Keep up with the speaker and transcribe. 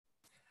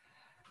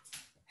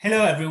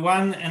Hello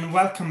everyone and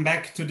welcome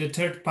back to the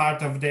third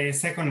part of the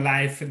Second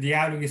Life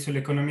Dialoghi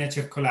sull'economia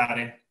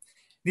circolare.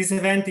 This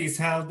event is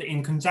held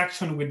in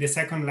conjunction with the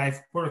Second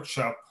Life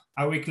workshop,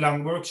 a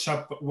week-long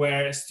workshop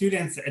where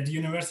students at the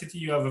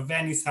University of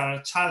Venice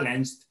are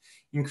challenged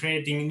in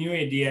creating new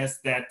ideas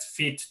that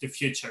fit the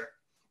future.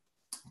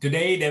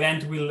 Today the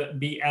event will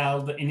be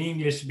held in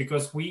English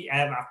because we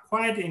have a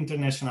quite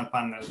international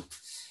panel.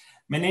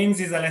 My name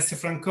is Alessio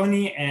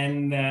Franconi,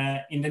 and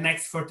in the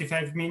next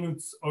 45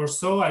 minutes or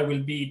so, I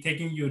will be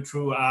taking you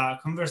through a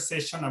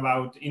conversation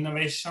about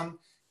innovation,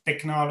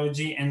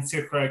 technology, and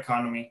circular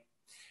economy.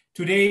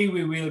 Today,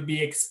 we will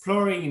be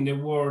exploring the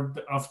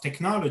world of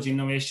technology,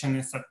 innovation,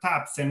 and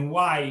startups, and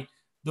why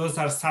those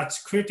are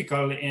such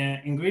critical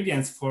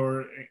ingredients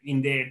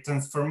in the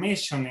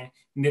transformation,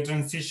 in the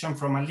transition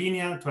from a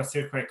linear to a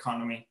circular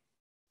economy.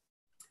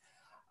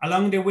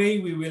 Along the way,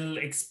 we will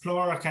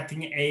explore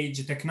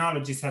cutting-edge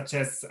technologies such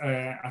as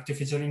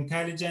artificial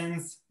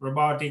intelligence,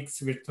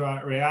 robotics, virtual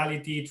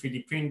reality,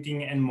 3D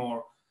printing, and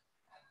more.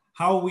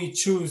 How we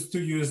choose to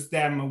use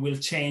them will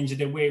change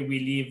the way we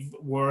live,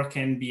 work,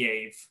 and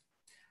behave.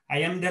 I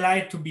am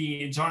delighted to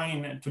be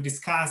joined to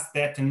discuss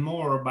that and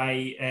more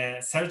by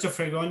Sergio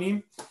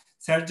Fregoni.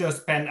 Sergio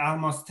spent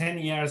almost 10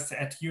 years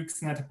at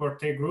Yux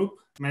Net-a-Porter Group,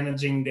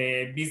 managing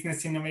the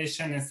business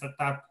innovation and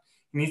startup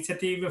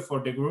initiative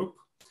for the group.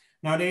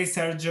 Nowadays,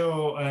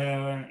 Sergio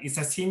is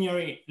a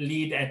senior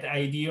lead at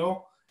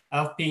IDEO,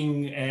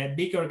 helping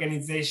big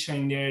organizations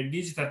in their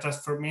digital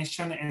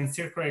transformation and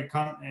circular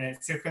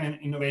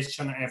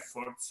innovation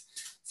efforts.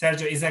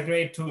 Sergio, it's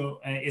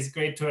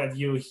great to have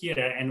you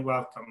here and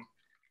welcome.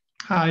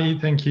 Hi,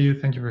 thank you.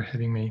 Thank you for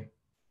having me.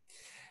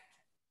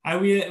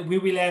 We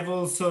will have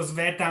also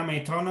Cveta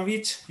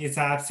Majtanovic. She's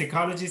a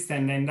psychologist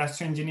and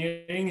industrial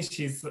engineering.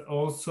 She's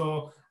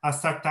also a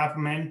startup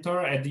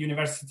mentor at the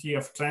University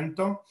of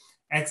Trento,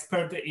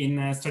 expert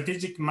in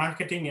strategic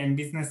marketing and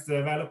business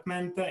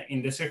development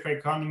in the circular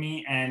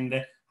economy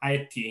and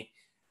IT.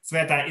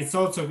 Cveta, it's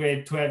also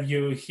great to have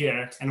you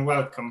here and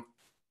welcome.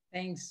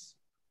 Thanks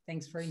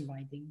for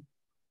inviting.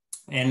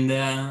 And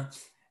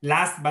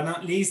last but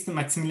not least,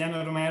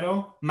 Maximiliano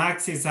Romero.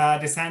 Max is a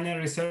designer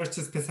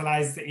researcher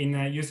specialized in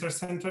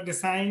user-centered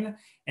design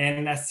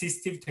and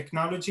assistive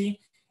technology.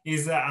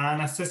 He's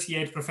an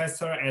associate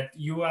professor at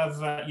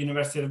Iuav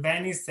University of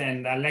Venice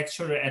and a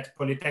lecturer at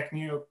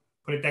Polytechnic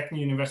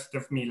University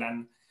of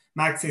Milan.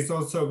 Max, it's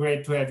also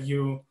great to have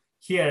you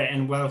here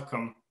and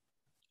welcome.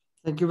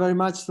 Thank you very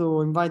much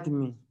for inviting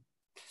me.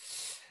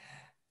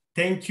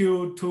 Thank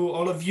you to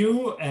all of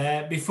you.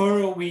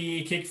 Before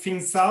we kick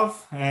things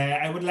off,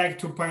 I would like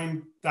to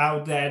point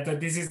out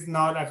that this is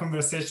not a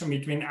conversation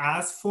between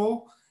us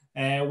four.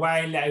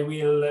 While I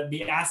will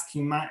be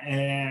asking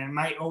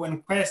my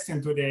own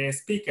question to the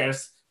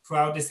speakers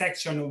throughout the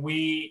section,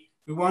 we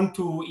want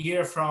to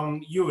hear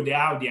from you, the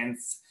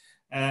audience.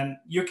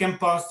 You can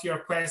post your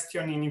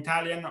question in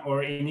Italian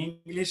or in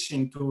English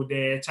into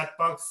the chat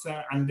box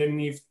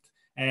underneath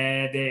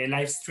the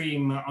live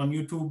stream on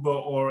YouTube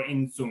or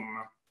in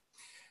Zoom.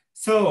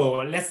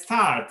 So let's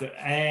start.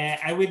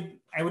 I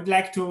would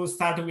like to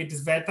start with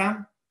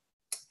Cveta.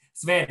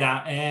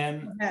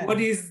 Cveta,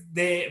 what is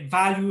the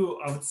value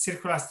of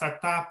circular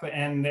startup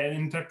and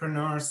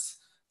entrepreneurs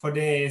for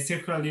the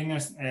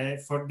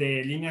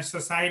linear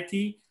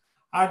society?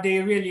 Are they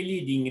really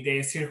leading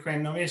the circular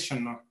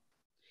innovation?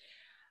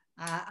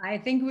 I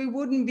think we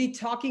wouldn't be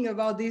talking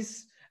about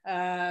this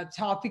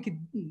topic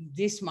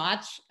this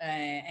much,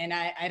 and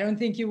I don't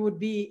think you would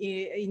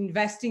be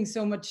investing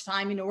so much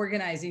time in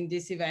organizing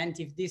this event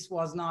if this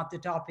was not the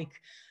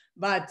topic.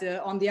 But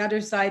on the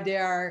other side,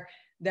 there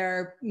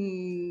are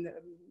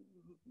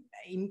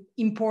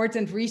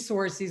important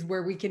resources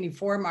where we can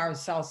inform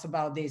ourselves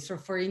about this. So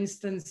for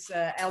instance,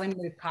 Ellen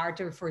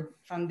MacArthur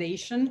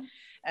Foundation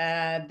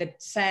that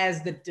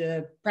says that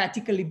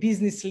practically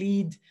business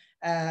lead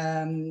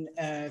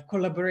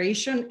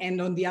collaboration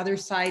and on the other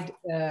side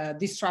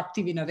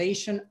disruptive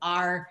innovation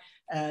are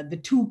the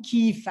two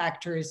key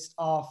factors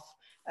of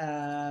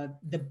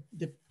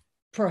the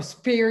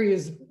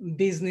prosperous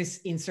business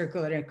in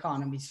circular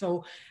economy.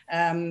 So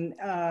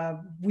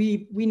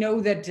we know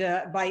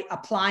that by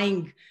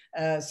applying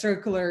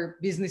circular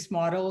business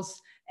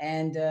models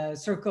and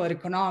circular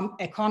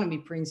economy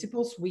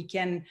principles, we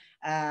can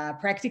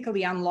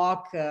practically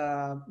unlock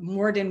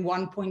more than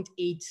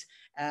 1.8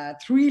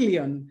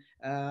 trillion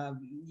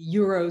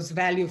euros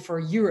value for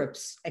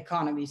Europe's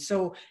economy.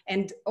 So,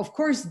 and of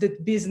course, the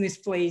business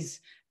plays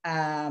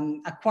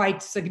a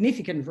quite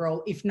significant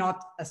role, if not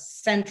a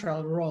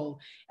central role,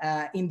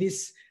 in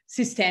this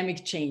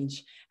systemic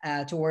change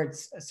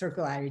towards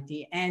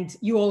circularity. And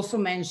you also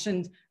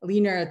mentioned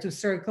linear to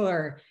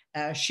circular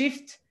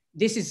shift.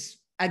 This is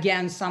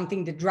again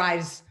something that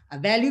drives a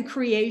value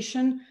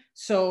creation.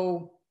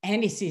 So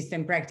any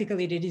system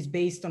practically that is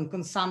based on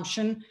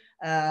consumption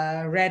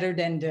rather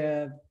than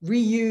the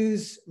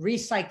reuse,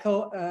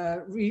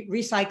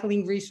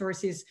 recycling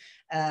resources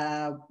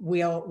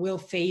will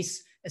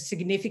face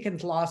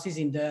significant losses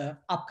in the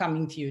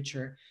upcoming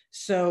future.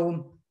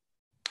 So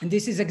And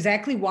this is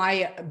exactly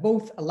why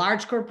both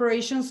large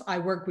corporations, I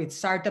work with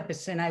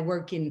startups and I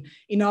work in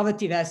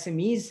innovative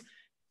SMEs.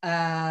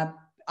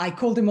 I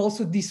call them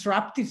also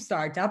disruptive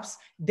startups.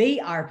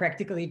 They are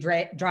practically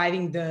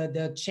driving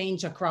the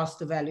change across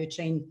the value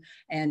chain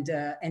and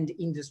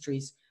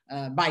industries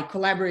by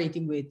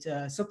collaborating with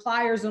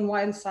suppliers on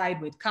one side,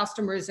 with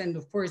customers, and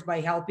of course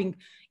by helping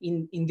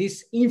in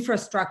this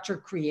infrastructure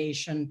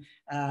creation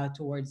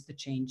towards the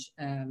change.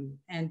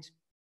 And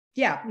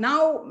yeah,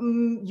 now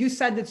you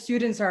said that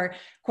students are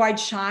quite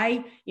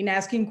shy in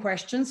asking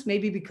questions,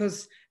 maybe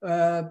because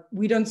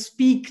we don't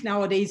speak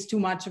nowadays too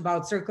much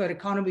about circular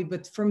economy,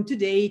 but from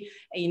today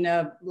in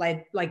a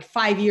like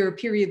 5-year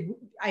period,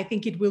 I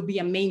think it will be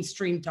a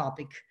mainstream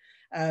topic.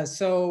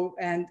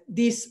 And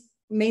this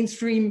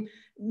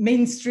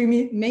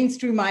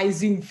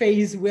mainstreamizing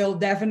phase will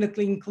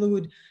definitely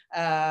include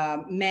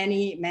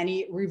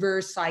many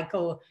reverse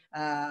cycle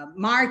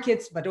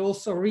markets, but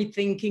also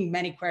rethinking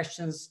many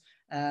questions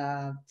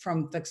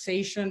from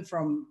taxation,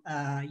 from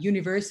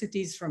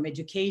universities, from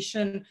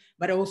education,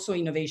 but also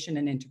innovation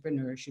and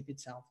entrepreneurship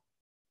itself.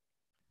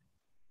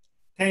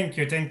 Thank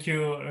you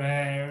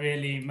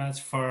really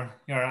much for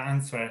your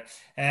answer.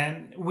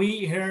 And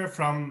we hear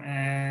from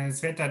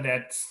Cveta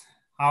that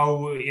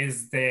how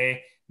is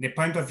the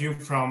point of view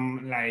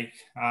from like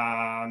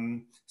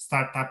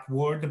startup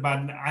world,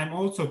 but I'm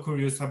also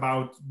curious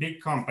about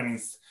big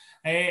companies.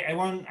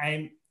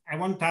 I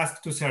want to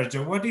ask to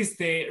Sergio, what is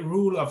the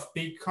role of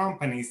big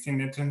companies in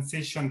the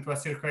transition to a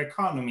circular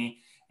economy,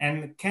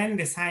 and can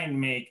design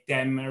make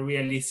them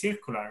really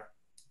circular?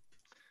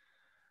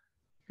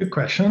 Good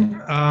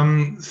question.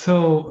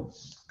 So,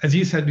 as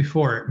you said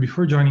before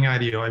joining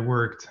IDEO, I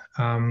worked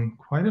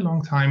quite a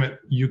long time at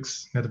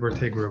Iuav's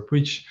Net-a-Porter Group,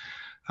 which,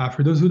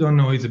 for those who don't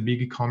know, is a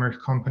big e-commerce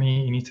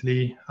company in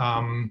Italy.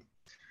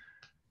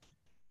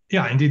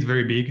 Yeah, indeed,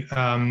 very big,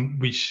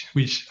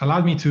 which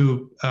allowed me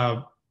to,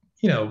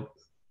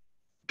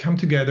 come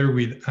together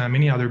with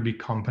many other big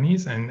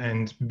companies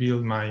and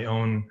build my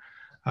own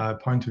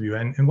point of view.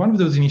 And one of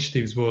those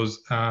initiatives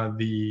was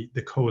the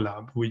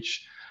CoLab,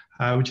 which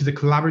is a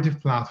collaborative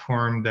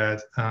platform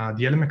that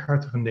the Ellen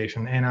MacArthur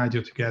Foundation and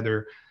IDEO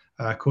together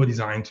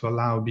co-designed to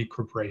allow big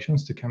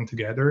corporations to come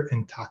together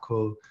and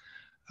tackle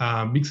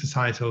big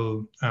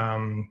societal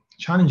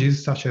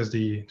challenges such as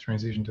the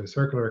transition to a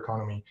circular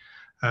economy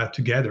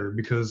together,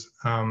 because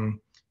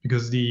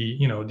the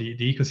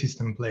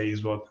ecosystem play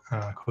is what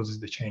causes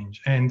the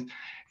change. And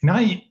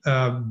I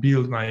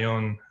build my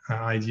own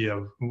idea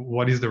of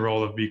what is the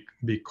role of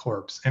big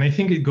corps, and I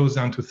think it goes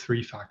down to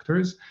 3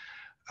 factors.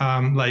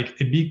 Like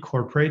a big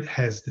corporate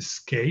has the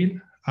scale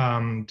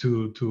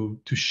to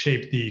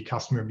shape the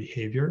customer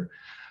behavior,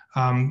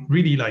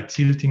 really like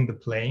tilting the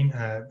plane,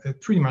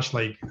 pretty much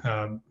like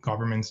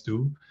governments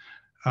do,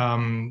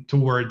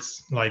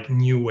 towards like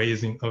new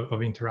ways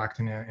of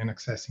interacting and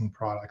accessing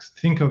products.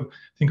 Think of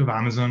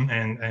Amazon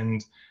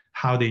and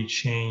how they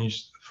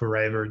changed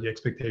forever the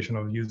expectation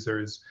of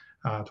users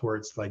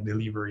towards like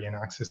delivery and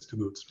access to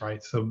goods,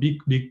 right? So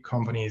big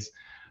companies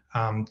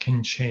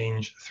can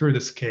change through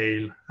the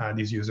scale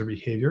this user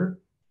behavior.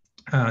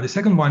 The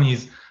second one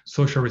is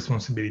social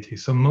responsibility.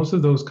 So most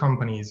of those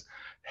companies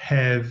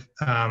have,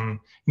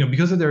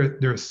 because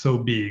they're so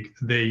big,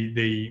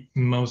 they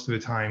most of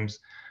the times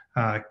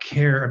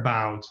care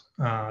about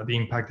the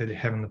impact that they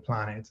have on the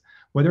planet.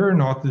 Whether or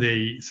not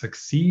they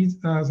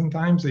succeed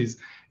sometimes is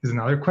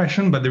another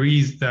question, but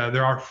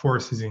there are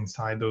forces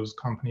inside those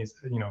companies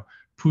that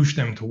push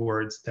them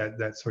towards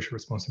that social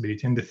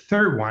responsibility. And the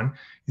third one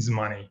is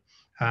money.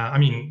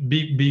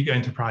 Big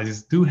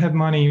enterprises do have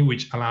money,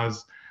 which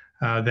allows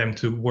them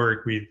to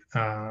work with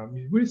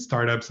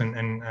startups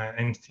and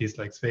entities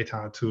like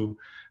Cveta to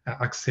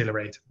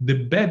accelerate.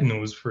 The bad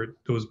news for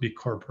those big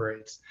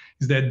corporates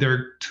is that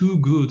they're too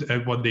good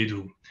at what they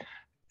do.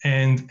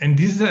 And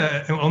this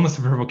is almost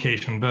a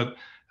provocation, but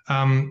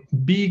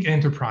big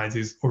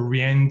enterprises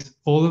orient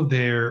all of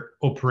their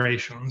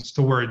operations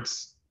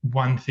towards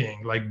one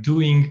thing, like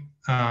doing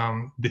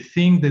the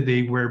thing that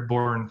they were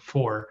born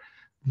for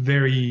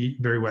very,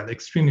 very well,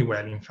 extremely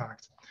well, in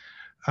fact,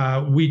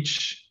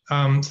 which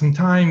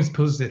sometimes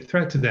poses a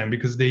threat to them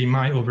because they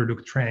might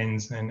overlook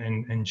trends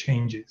and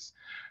changes,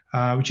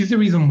 which is the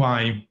reason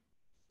why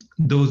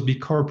those big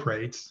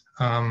corporates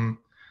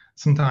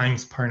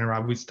sometimes partner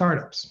up with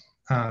startups.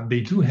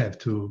 They do have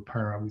to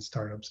partner up with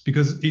startups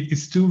because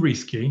it's too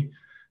risky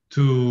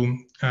to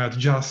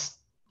just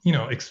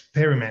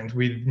experiment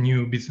with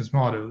new business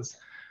models,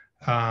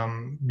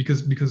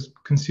 because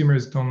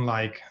consumers don't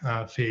like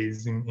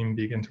fails in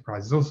big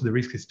enterprises. Also, the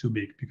risk is too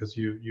big because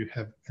you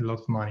have a lot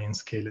of money and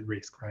scale at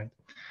risk, right?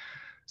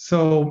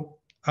 So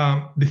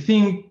the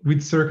thing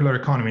with circular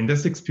economy, and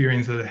that's the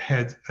experience that I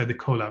had at the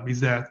CoLab,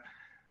 is that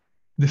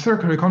the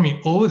circular economy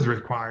always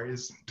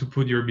requires to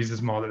put your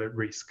business model at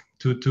risk,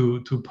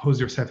 to pose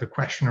yourself a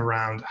question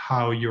around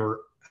how you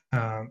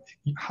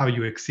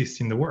exist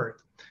in the world,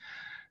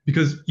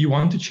 because you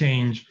want to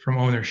change from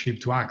ownership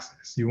to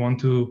access. You want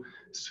to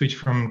switch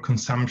from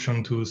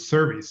consumption to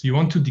service. You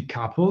want to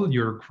decouple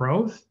your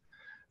growth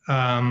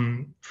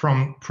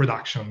from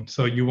production.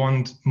 So you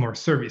want more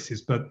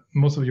services, but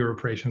most of your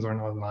operations are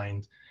not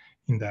aligned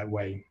in that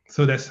way.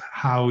 So that's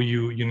how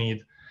you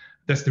need,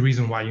 that's the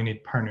reason why you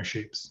need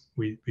partnerships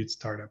with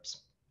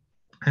startups.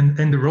 And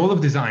the role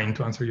of design,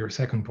 to answer your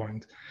second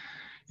point,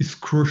 is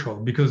crucial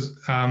because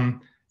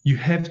you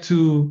have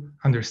to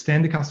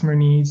understand the customer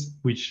needs,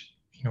 which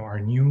are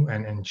new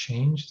and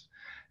changed,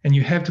 and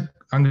you have to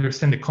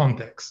understand the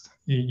context.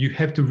 You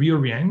have to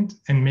reorient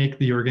and make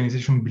the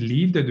organization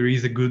believe that there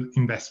is a good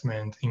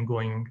investment in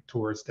going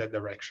towards that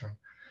direction.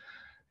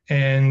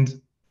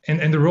 And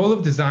the role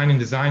of design and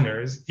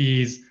designers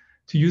is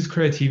to use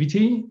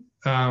creativity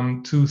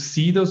to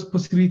see those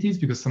possibilities,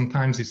 because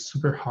sometimes it's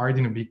super hard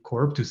in a big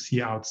corp to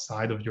see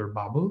outside of your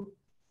bubble.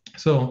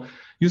 So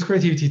use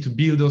creativity to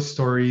build those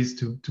stories,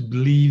 to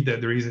believe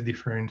that there is a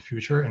different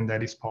future and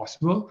that is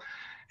possible.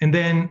 And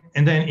then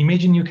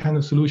imagine new kind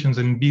of solutions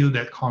and build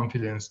that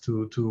confidence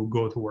to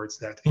go towards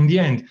that. In the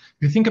end, if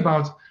you think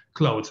about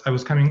clothes, I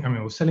was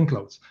selling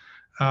clothes.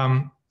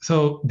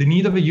 So the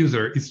need of a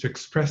user is to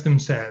express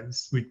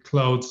themselves with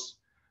clothes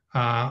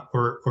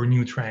or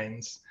new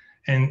trends.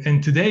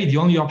 And today, the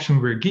only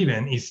option we're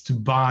given is to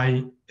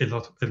buy a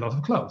lot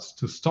of clothes,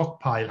 to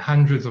stockpile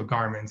hundreds of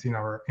garments in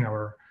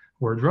our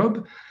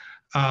wardrobe.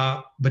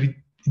 But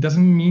it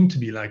doesn't mean to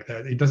be like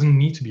that. It doesn't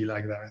need to be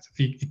like that.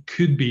 It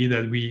could be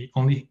that we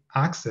only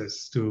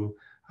access to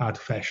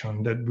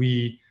fashion, that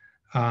we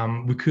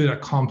could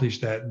accomplish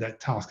that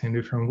task in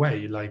a different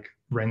way, like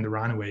rent the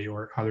runway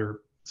or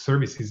other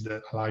services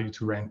that allow you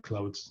to rent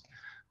clothes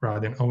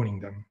rather than owning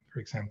them, for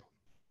example.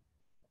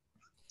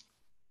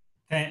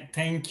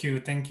 Thank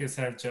you,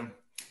 Sergio.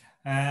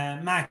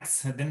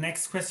 Max, the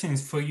next question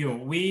is for you.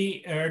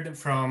 We heard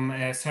from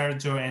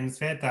Sergio and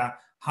Cveta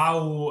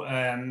how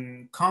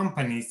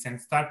companies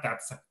and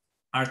startups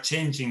are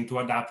changing to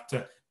adapt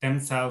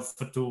themselves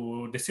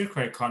to the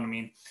circular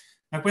economy.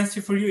 My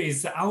question for you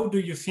is, how do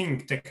you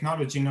think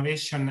technology,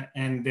 innovation,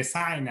 and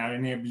design are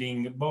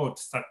enabling both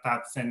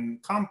startups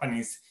and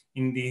companies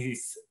in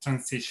this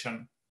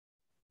transition?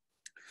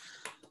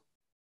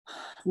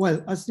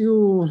 Well, as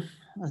you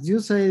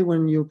say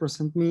when you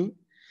present me,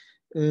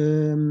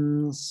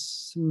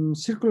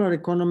 circular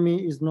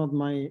economy is not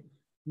my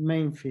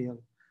main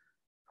field,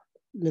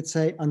 let's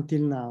say,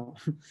 until now.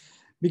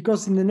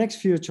 Because in the next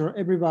future,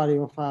 everybody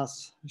of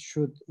us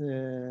should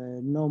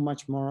know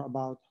much more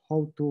about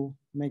how to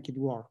make it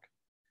work.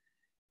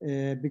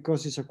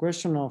 Because it's a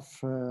question of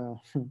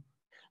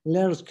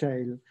large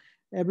scale.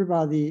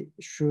 Everybody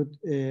should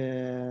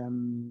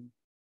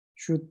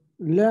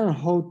learn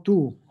how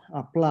to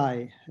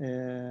apply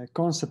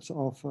concepts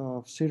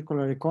of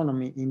circular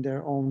economy in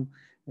their own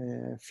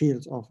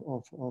fields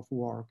of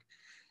work.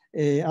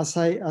 As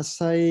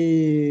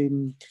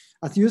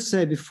you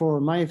said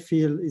before, my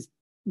field is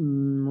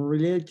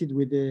related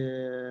with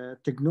the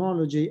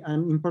technology,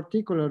 and in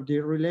particular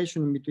the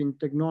relation between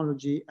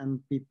technology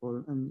and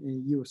people and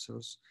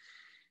users.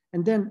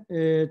 And then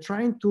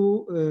trying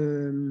to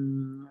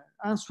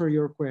answer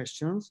your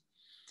questions,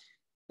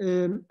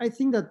 I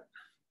think that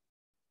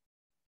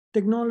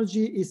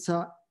technology is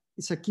a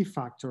key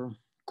factor,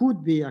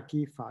 could be a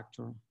key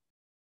factor.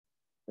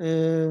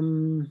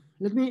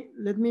 Let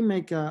me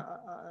make a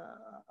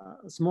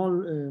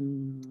small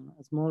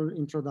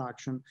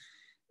introduction.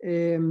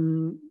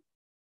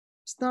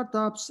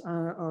 Startups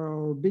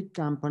or big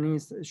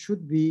companies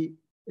should be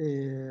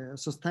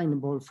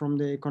sustainable from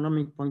the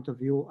economic point of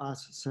view,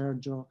 as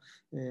Sergio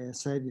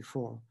said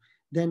before.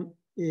 Then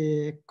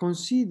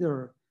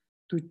consider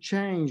to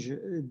change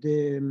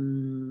the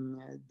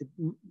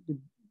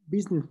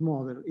business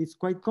model. It's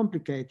quite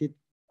complicated.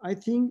 I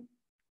think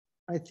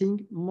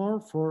more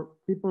for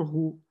people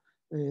who,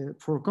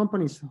 for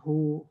companies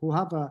who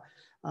have a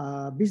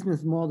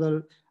business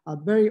model, a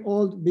very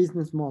old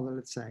business model,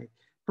 let's say.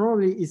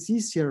 Probably it's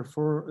easier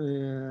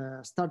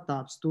for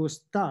startups to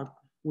start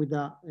with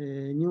a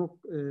new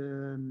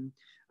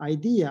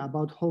idea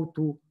about how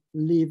to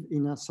live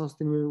in a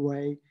sustainable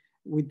way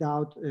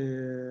without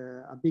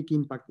a big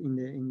impact in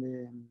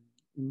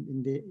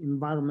the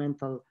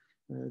environmental,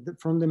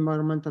 from the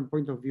environmental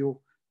point of view,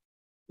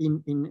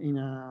 in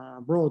a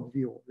broad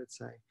view, let's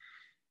say.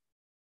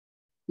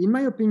 In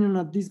my opinion,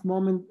 at this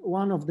moment,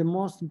 one of the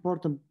most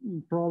important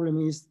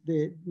problems is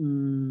the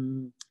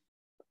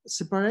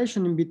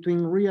separation in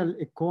between real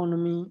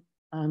economy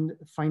and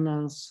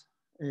finance,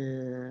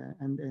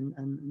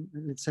 and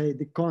let's say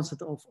the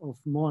concept of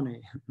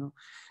money.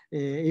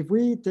 If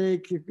we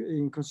take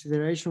in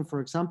consideration, for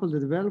example, the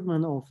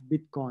development of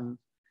Bitcoin,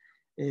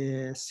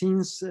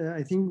 since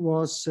I think it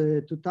was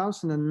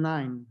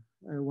 2009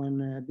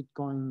 when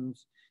Bitcoin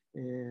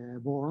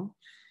born,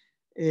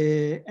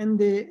 and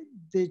the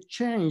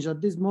change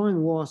at this moment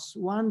was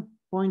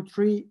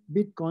 1.3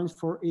 Bitcoins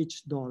for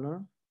each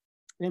dollar.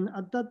 And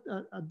at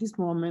this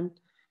moment,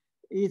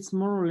 it's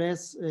more or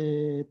less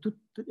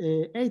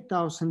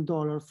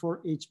 $8,000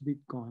 for each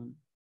Bitcoin.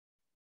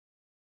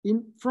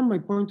 From my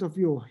point of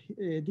view,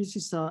 this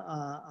is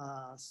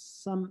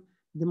some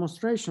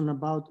demonstration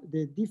about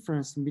the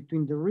difference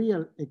between the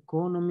real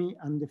economy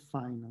and the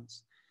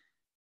finance.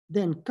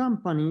 then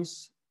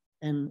companies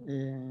and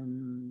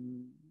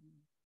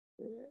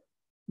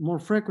more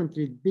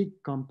frequently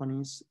big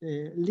companies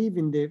live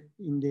in the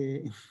in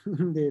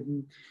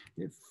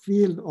the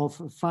field of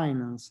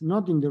finance,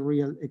 not in the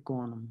real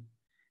economy.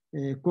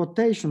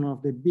 Quotation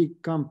of the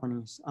big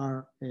companies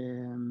are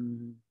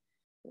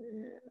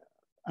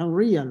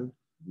unreal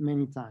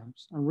many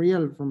times,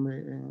 unreal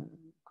from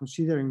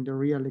considering the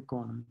real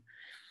economy.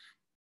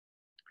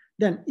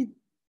 Then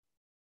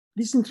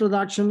this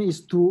introduction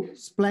is to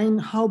explain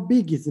how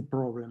big is the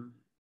problem,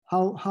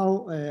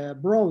 how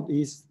broad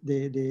is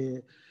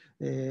the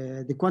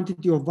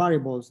quantity of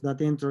variables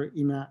that enter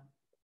in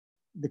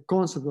the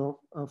concept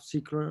of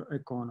circular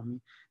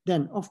economy.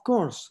 Then, of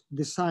course,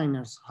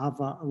 designers have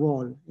a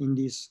role in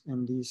this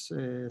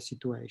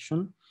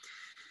situation.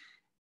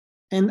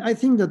 And I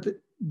think that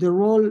the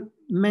role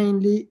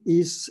mainly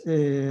is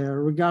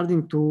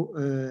regarding to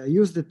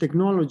use the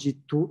technology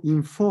to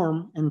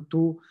inform and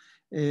to,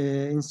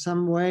 in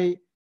some way,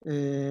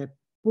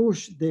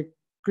 push the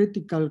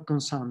critical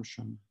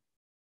consumption.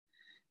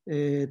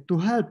 To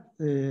help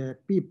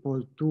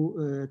people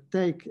to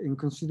take in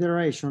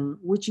consideration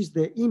which is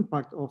the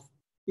impact of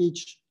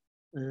each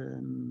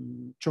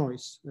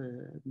choice.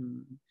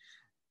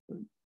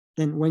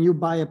 Then when you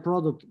buy a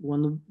product,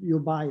 when you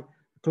buy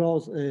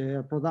clothes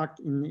product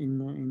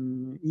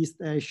in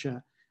East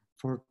Asia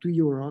for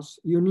 €2,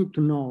 you need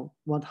to know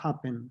what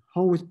happened.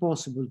 How is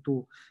possible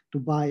to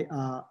buy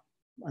a,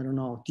 I don't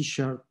know,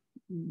 t-shirt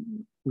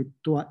with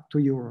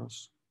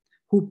 €2?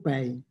 Who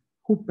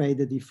pay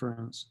the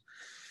difference?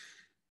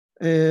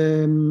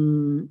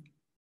 Then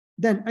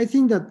I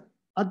think that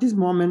at this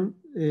moment,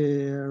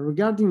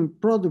 regarding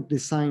product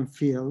design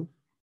field,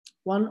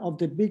 one of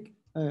the big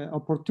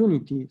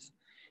opportunities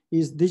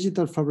is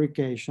digital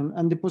fabrication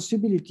and the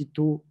possibility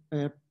to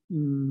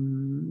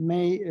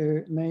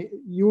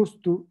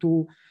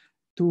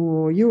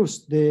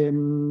use the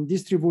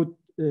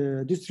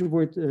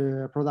distribute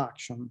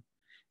production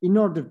in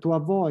order to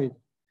avoid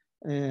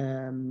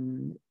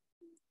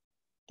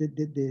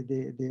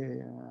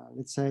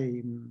let's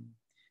say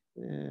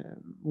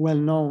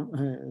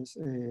well-known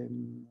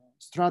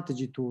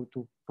strategy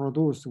to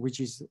produce, which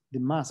is the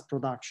mass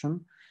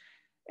production,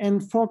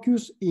 and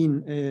focus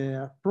in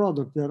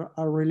products that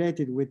are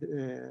related with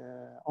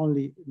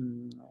only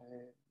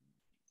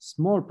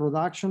small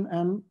production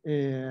and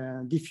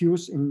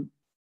diffuse in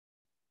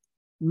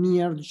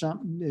near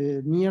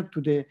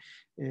to the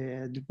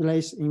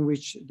place in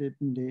which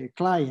the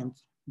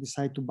client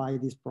decide to buy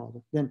this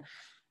product.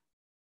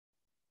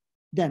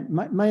 Then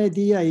my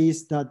idea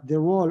is that the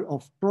role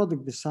of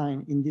product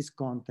design in this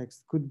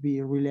context could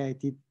be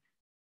related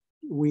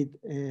with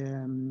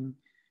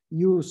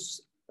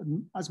use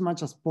as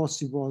much as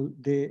possible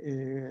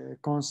the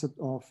concept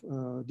of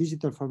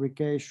digital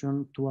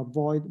fabrication to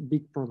avoid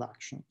big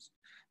productions.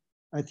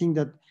 I think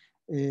that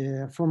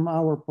from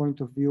our point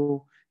of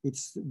view,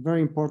 it's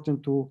very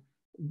important to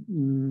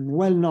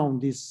well know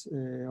this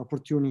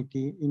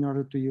opportunity in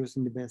order to use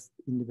in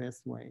the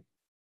best way.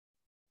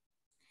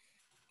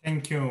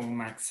 Thank you,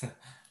 Max.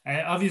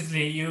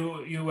 Obviously,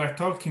 you were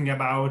talking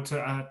about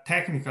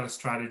technical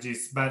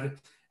strategies, but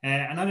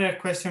another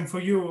question for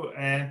you,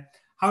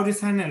 how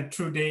designer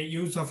through the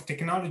use of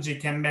technology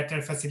can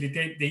better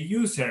facilitate the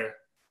user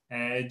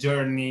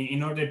journey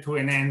in order to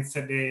enhance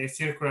the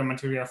circular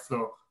material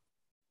flow?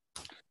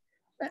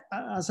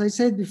 As I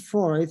said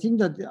before, I think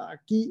that a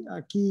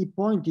key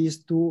point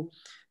is to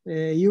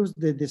use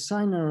the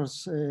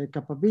designer's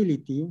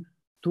capability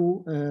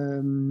to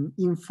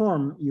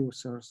inform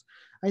users.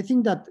 I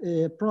think that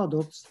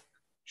products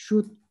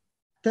should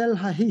tell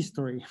a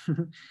history,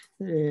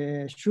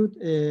 should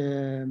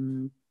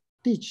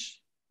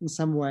teach in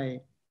some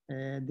way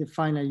the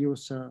final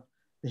user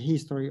the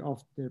history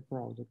of the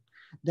product.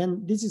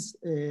 Then this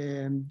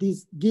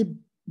give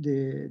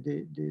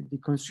the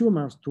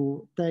consumers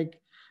to take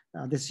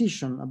a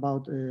decision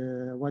about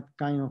what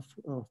kind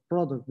of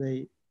product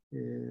they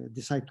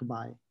decide to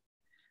buy.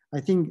 I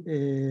think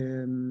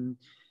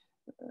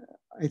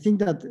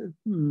that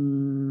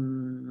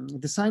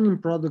designing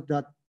product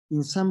that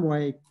in some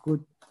way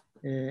could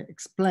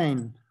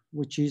explain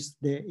which is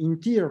the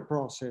interior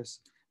process,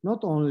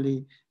 not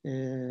only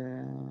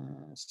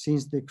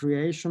since the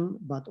creation,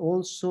 but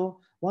also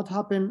what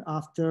happened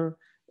after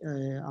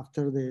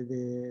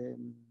the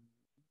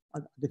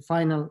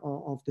final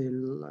of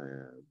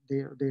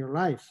their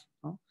life.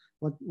 No?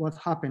 What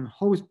happened?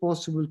 How is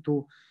possible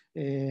to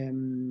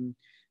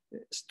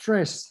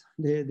stress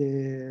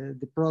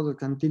the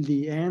product until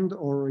the end,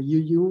 or you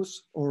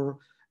use, or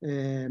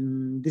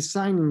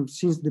designing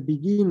since the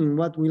beginning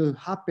what will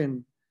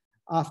happen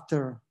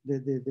after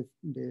the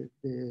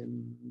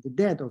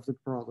death of the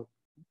product.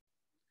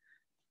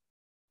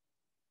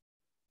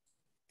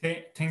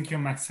 Thank you,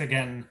 Max,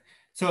 again.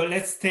 So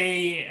let's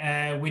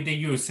stay with the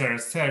user.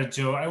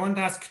 Sergio, I want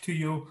to ask to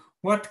you,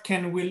 what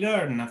can we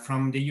learn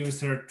from the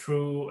user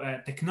through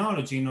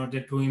technology in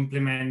order to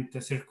implement the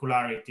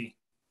circularity?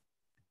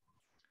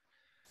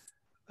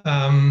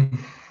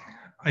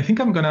 I think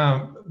I'm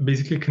gonna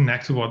basically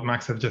connect to what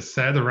Max have just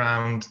said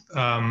around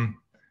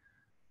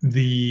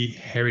the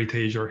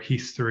heritage or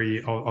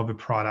history of the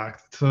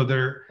product. So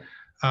there,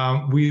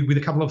 with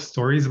a couple of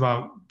stories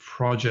about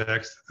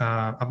projects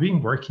I've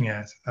been working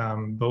at,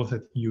 both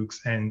at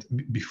UX and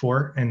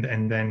before, and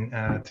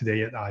then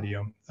today at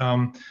ADIO.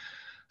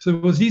 So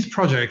it was this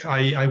project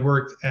I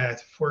worked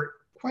at for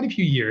quite a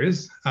few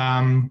years,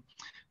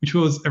 which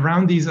was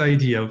around this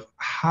idea of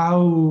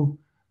how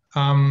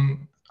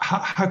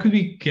could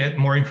we get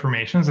more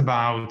information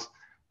about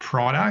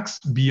products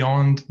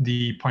beyond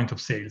the point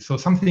of sale. So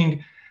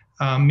something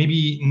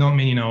maybe not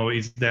many know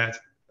is that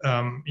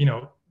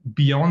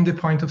beyond the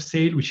point of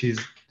sale, which is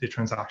the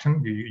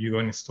transaction, you go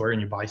in a store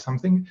and you buy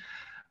something,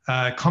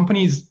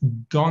 companies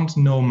don't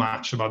know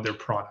much about their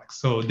products.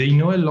 So they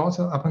know a lot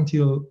up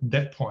until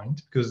that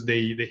point because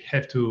they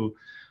have to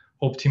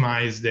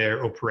optimize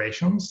their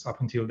operations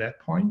up until that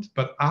point.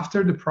 But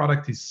after the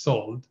product is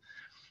sold,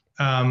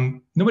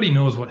 nobody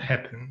knows what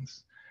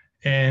happens.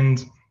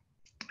 And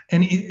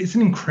it's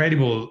an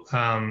incredible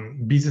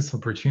business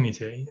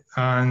opportunity.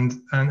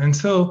 And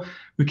so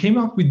we came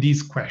up with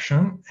this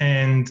question,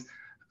 and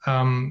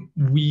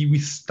we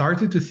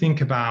started to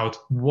think about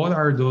what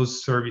are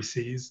those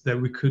services that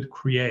we could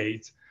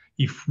create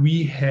if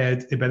we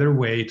had a better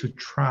way to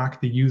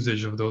track the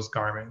usage of those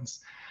garments.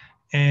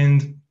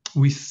 And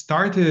we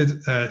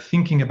started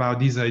thinking about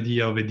this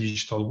idea of a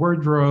digital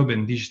wardrobe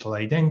and digital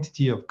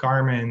identity of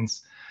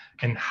garments,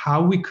 and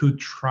how we could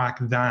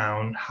track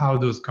down how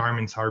those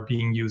garments are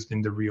being used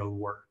in the real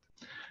world.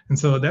 And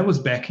so that was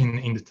back in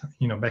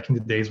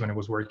the days when I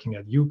was working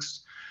at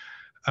UX.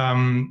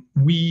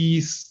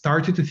 We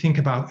started to think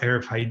about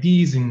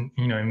RFIDs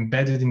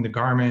embedded in the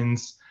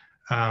garments,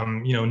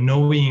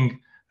 knowing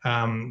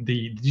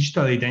the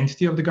digital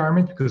identity of the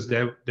garment, because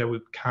that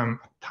would come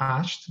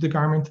attached to the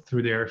garment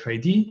through the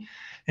RFID,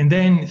 and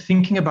then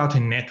thinking about a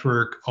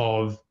network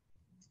of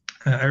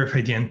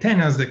RFID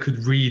antennas that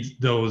could read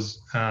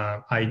those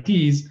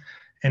IDs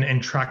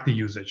and track the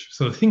usage.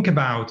 So think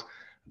about,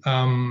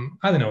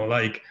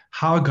 like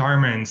how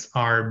garments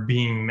are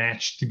being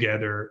matched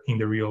together in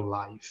the real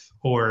life,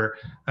 or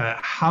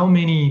how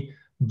many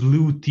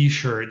blue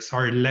t-shirts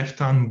are left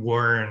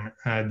unworn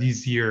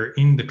this year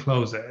in the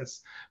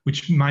closets,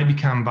 which might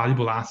become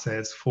valuable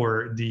assets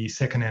for the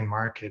secondhand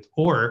market,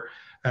 or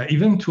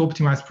even to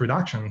optimize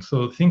production.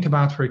 So think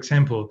about, for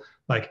example,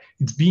 like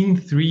it's been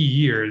 3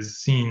 years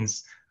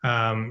since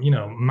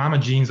mama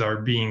jeans are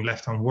being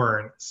left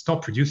unworn.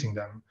 Stop producing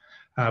them,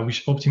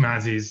 which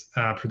optimizes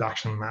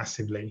production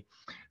massively.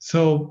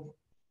 So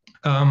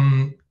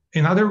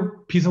another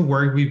piece of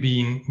work we've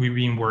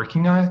been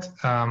working at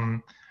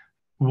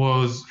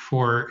was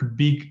for a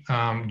big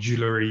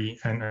jewelry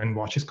and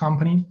watches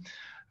company,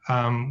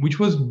 which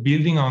was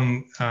building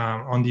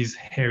on this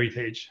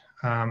heritage,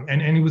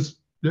 and it was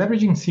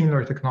leveraging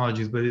similar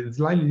technologies, but it's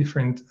slightly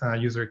different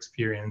user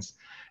experience.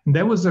 And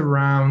that was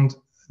around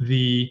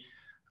the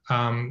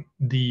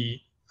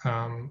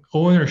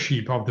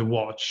ownership of the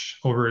watch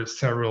over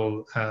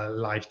several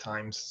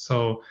lifetimes.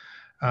 So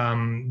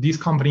this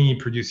company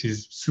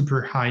produces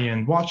super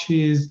high-end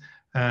watches,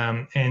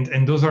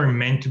 and those are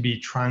meant to be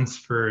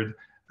transferred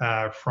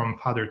from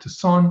father to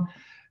son.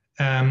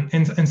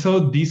 And so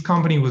this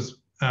company was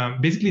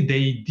basically,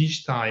 they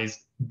digitized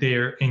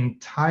their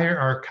entire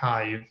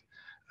archive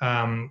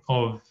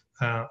of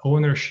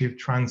ownership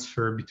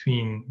transfer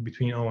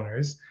between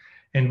owners.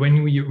 And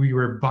when we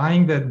were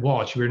buying that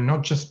watch, we were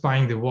not just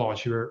buying the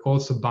watch, we were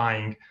also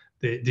buying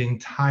the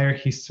entire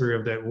history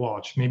of that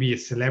watch. Maybe a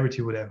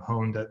celebrity would have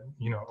owned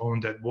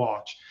that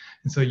watch.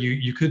 And so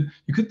you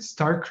could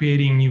start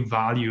creating new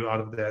value out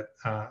of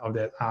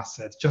that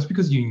asset just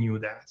because you knew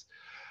that.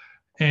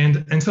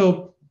 And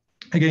so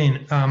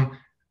again,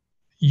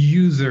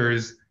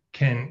 users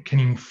can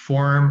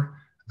inform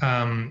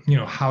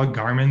how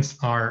garments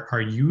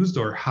are used,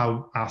 or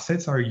how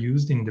assets are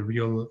used in the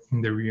real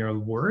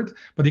world,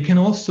 but they can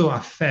also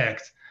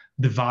affect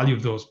the value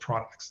of those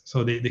products.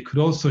 So they could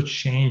also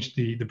change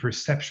the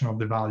perception of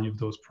the value of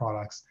those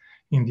products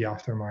in the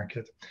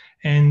aftermarket.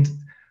 And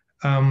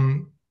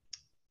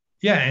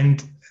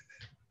and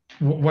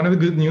one of the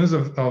good news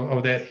of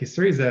that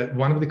history is that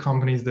one of the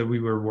companies that we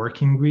were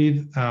working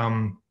with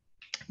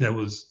that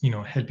was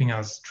helping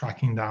us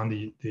tracking down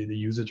the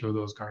usage of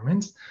those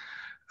garments,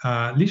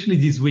 literally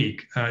this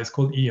week, it's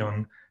called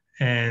Ion,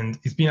 and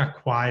it's been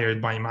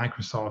acquired by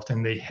Microsoft,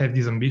 and they have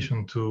this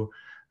ambition to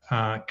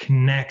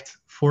connect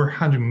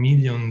 400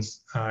 million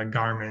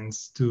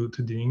garments to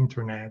the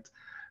internet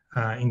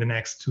in the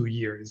next 2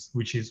 years,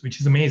 which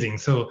is amazing.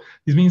 So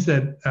this means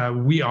that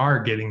we are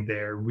getting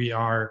there. We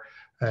are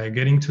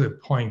getting to a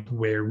point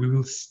where we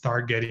will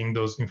start getting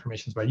those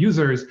informations by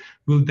users.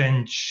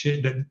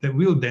 That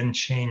will then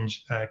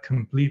change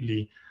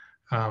completely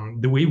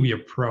the way we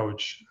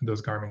approach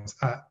those garments.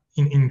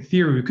 In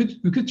theory,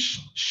 we could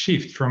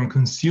shift from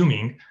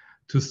consuming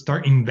to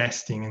start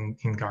investing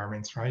in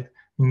garments, right?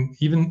 And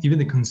even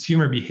the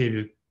consumer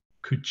behavior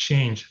could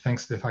change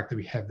thanks to the fact that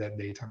we have that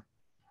data.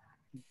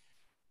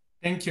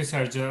 Thank you,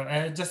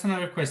 Sergio. Just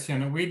another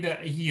question. With the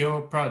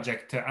EO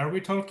project, are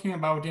we talking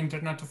about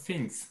Internet of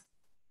Things?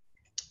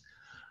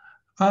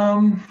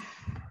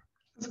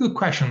 That's a good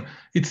question.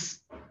 It's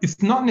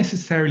not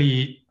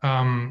necessarily,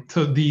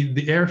 so the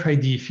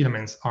RFID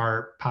filaments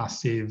are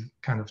passive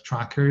kind of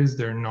trackers.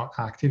 They're not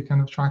active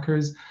kind of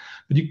trackers,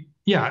 but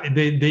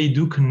they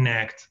do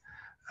connect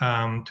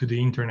to the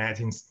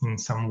internet in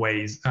some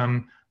ways.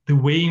 The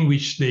way in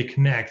which they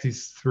connect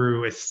is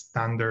through a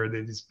standard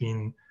that has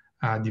been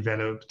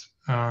developed.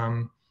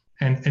 And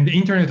the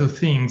Internet of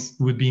Things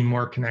would be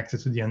more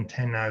connected to the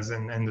antennas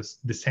and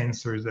the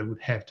sensors that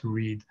would have to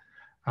read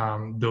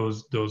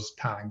those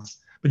tags.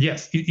 But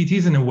yes, it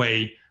is in a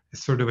way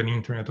sort of an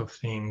Internet of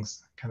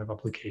Things kind of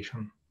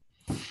application.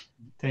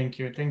 Thank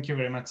you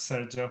very much,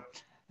 Sergio.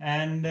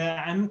 And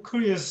I'm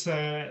curious,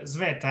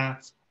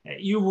 Cveta,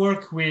 you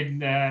work with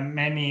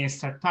many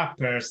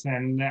startuppers,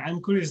 and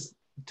I'm curious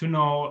to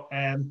know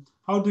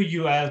how do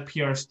you help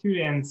your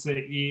students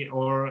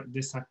or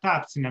the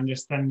startups in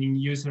understanding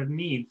user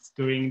needs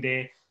during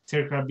the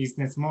circular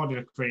business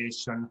model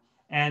creation?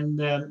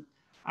 And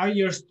are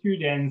your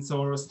students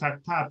or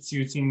startups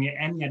using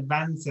any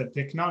advanced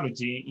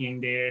technology in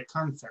their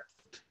concept?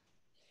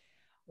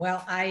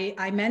 Well,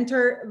 I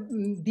mentor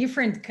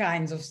different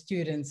kinds of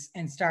students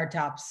and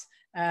startups.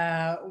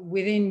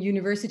 Within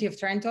University of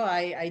Trento,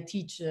 I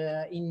teach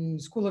in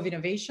School of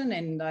Innovation,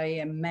 and I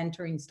am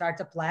mentoring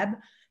Startup Lab.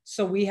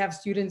 So we have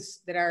students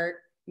that are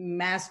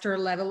master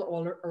level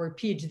or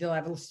PhD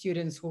level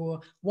students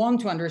who want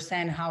to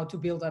understand how to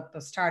build up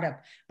a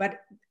startup.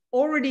 But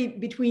already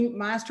between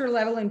master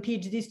level and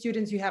PhD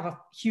students, you have a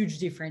huge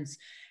difference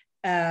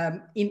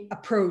in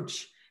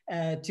approach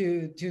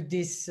to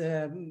this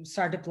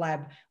startup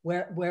lab,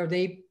 where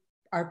they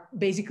are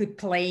basically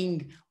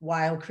playing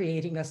while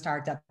creating a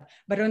startup.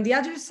 But on the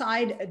other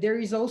side, there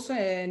is also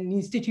an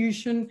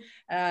institution,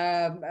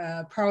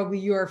 probably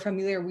you are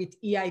familiar with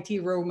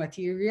EIT Raw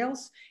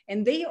Materials,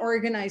 and they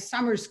organize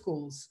summer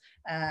schools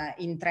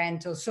in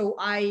Trento. So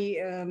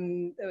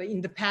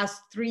in the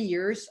past 3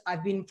 years,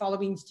 I've been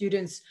following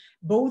students,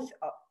 both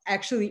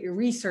actually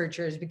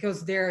researchers,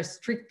 because they're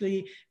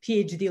strictly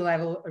PhD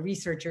level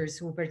researchers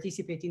who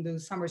participate in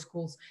those summer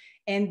schools.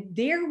 And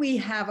there we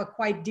have a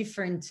quite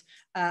different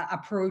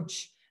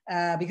approach,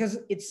 because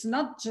it's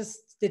not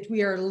just that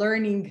we are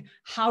learning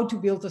how to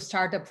build a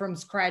startup from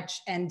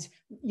scratch and,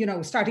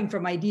 starting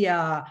from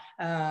idea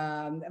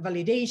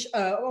validation,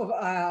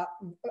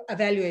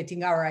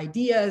 evaluating our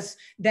ideas.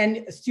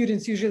 Then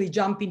students usually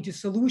jump into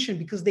solution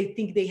because they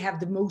think they have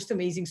the most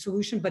amazing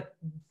solution, but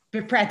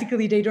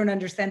practically they don't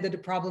understand that the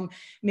problem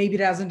maybe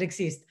doesn't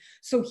exist.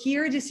 So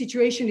here the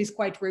situation is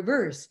quite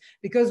reverse,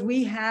 because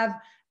we have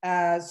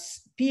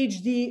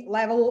PhD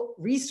level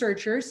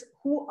researchers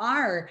who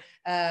are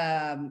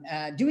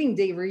doing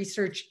their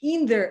research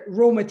in the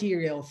raw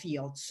material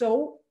field.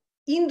 So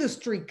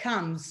industry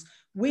comes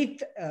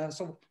with,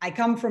 so I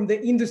come from the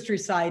industry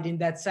side in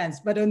that sense,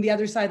 but on the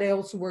other side, I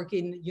also work at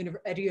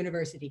a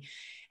university.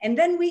 And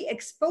then we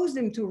expose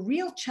them to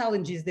real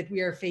challenges that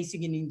we are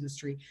facing in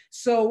industry.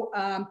 So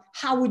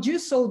how would you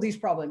solve this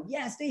problem?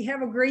 Yes, they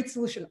have a great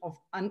solution.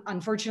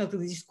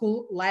 Unfortunately, this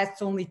school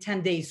lasts only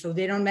 10 days, so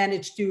they don't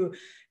manage to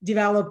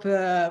develop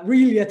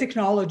really a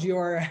technology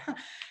or,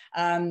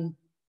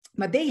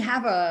 but they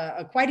have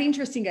a quite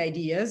interesting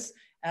ideas.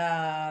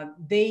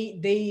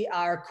 They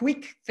are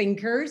quick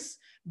thinkers,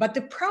 but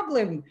the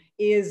problem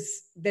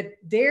is that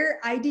their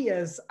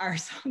ideas are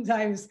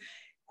sometimes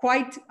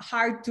quite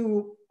hard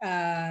to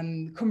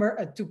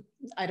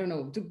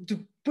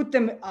put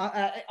them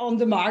on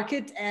the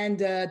market and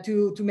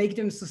to make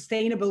them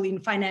sustainable in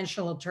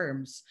financial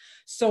terms.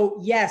 So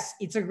yes,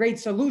 it's a great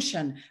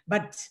solution,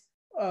 but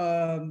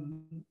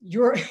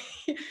you're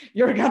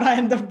gonna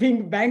end up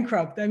being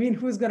bankrupt. I mean,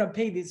 who's gonna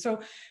pay this?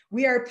 So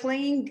we are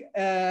playing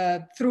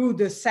through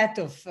the set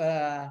of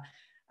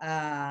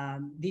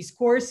these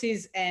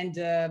courses, and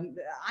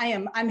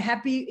I'm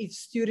happy if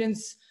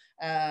students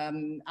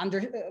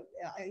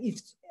if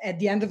at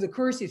the end of the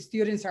course, if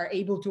students are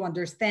able to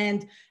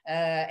understand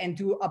and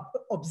to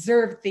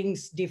observe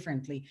things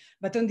differently.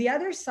 But on the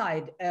other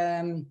side,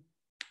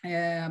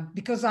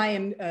 because I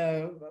am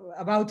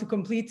about to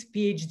complete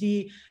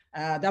PhD,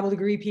 double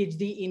degree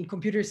PhD in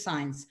computer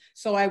science.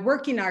 So I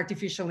work in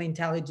artificial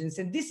intelligence.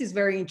 And this is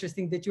very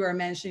interesting that you are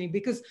mentioning,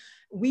 because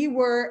we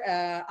were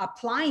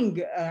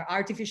applying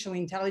artificial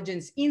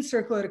intelligence in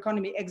circular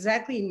economy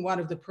exactly in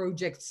one of the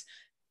projects,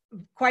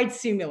 quite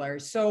similar.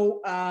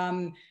 So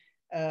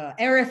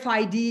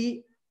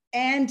RFID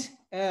and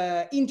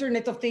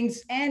Internet of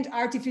Things and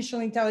artificial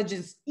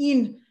intelligence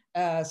in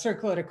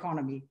circular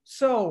economy.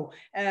 So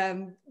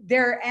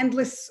there are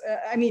endless,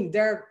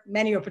 there are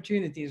many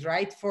opportunities,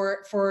 right,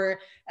 for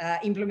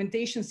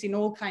implementations in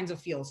all kinds of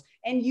fields.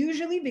 And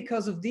usually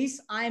because of this,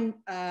 I'm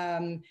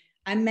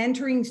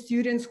mentoring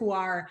students who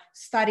are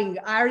studying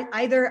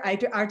either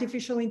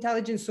artificial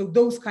intelligence, so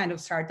those kind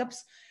of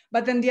startups,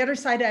 But then the other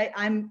side,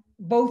 I'm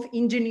both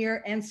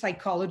engineer and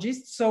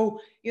psychologist. So,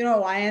 you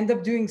know, I end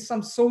up doing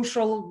some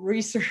social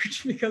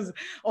research because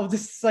of the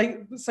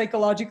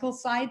psychological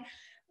side.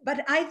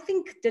 But I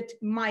think that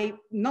my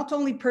not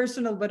only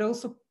personal, but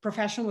also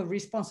professional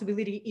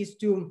responsibility is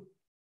to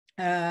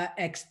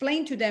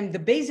explain to them the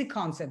basic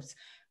concepts.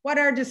 What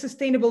are the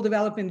sustainable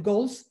development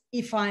goals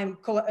if I'm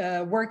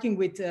working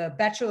with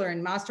bachelor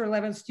and master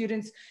level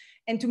students?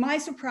 And to my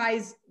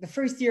surprise, the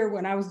first year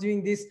when I was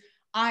doing this,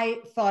 I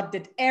thought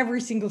that every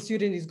single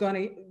student is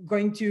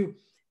going to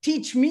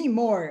teach me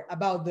more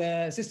about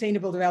the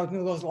sustainable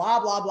development goals, blah,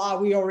 blah, blah,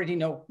 we already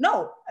know.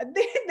 No,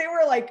 they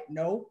were like,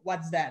 no,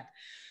 what's that?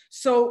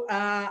 So,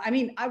 I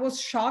mean, I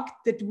was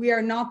shocked that we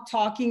are not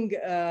talking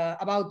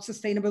about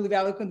sustainable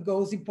development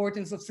goals,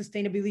 importance of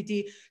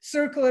sustainability,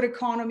 circular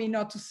economy,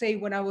 not to say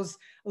when I was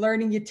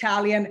learning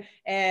Italian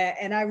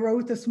and I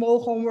wrote a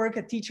small homework,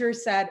 a teacher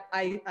said,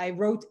 I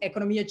wrote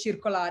economia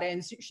circolare,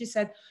 and she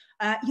said,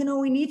 you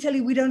know, in Italy,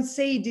 we don't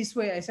say it this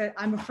way. I said,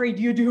 I'm afraid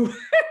you do.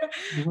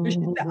 She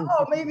said,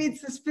 oh, maybe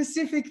it's a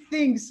specific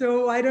thing,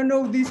 so I don't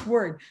know this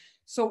word.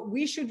 So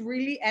we should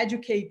really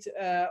educate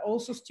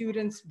also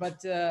students,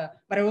 but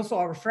also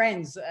our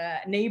friends,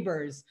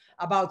 neighbors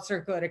about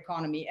circular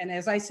economy. And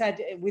as I said,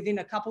 within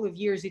a couple of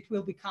years, it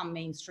will become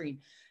mainstream.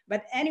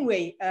 But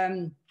anyway,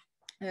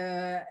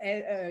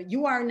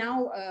 you are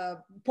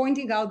now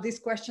pointing out this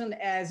question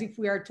as if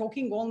we are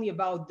talking only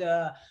about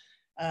the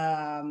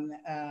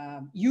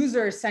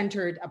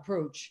user-centered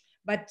approach.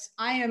 But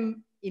I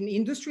am in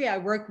industry, I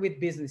work with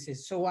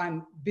businesses. So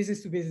I'm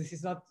business to business,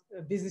 it's not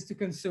business to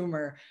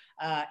consumer.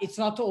 It's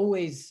not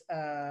always,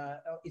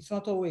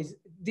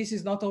 this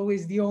is not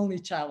always the only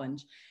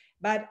challenge.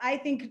 But I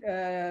think,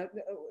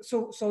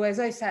 so as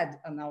I said,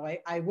 now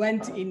I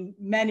went in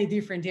many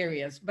different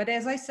areas, but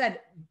as I said,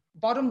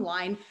 bottom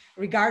line,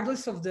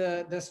 regardless of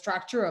the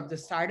structure of the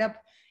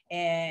startup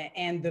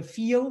and the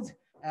field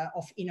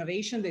of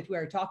innovation that we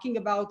are talking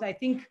about, I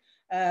think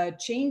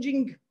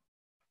changing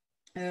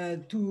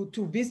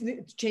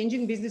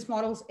changing business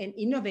models and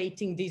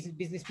innovating these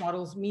business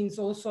models means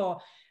also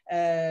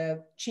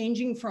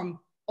changing from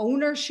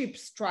ownership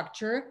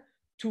structure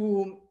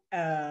to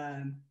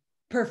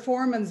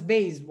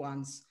performance-based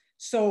ones.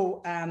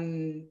 So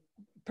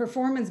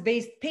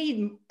performance-based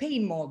pay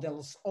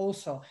models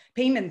also,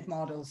 payment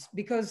models,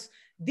 because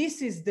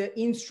this is the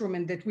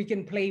instrument that we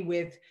can play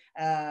with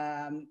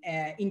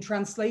in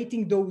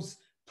translating those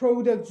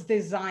products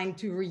designed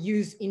to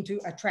reuse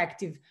into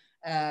attractive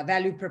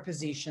value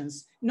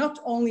propositions, not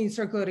only in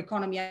circular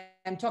economy.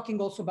 I'm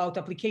talking also about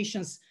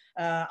applications.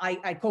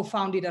 I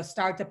co-founded a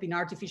startup in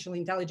artificial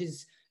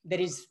intelligence that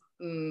is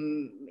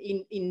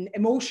in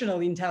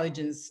emotional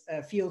intelligence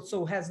field,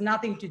 so has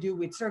nothing to do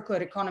with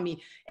circular economy.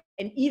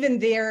 And even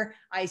there,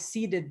 I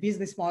see that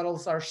business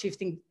models are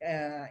shifting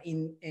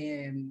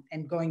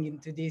and going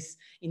into this,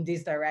 in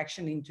this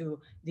direction, into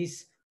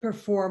this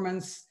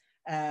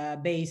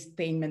performance-based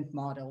payment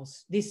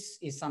models. This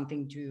is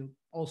something to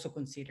also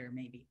consider,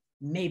 maybe.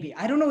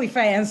 I don't know if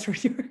I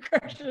answered your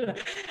question.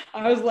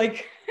 I was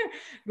like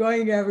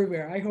going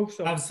everywhere. I hope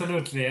so.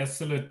 Absolutely,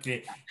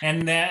 absolutely.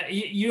 And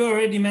you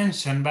already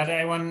mentioned, but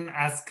I want to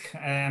ask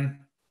a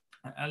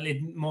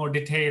little more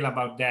detail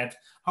about that.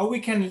 How we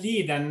can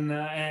lead an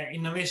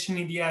innovation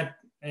idea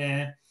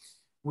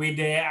with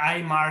the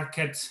high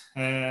market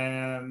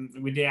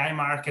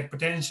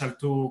potential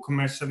to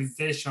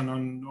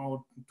commercialization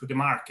or to the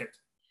market?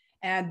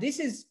 And this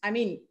is, I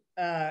mean,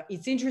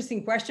 it's an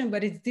interesting question,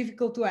 but it's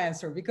difficult to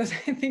answer because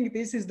I think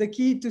this is the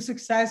key to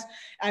success.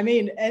 I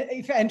mean,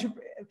 if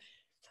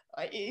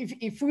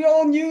we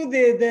all knew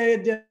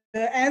the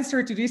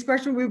answer to this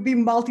question, we'd be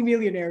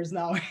multimillionaires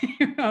now.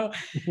 You know?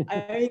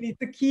 I mean, it's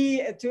the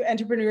key to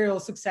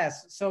entrepreneurial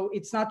success. So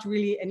it's not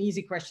really an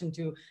easy question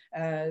to,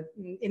 an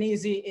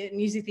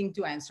easy thing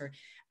to answer.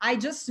 I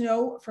just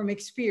know from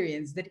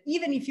experience that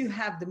even if you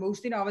have the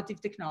most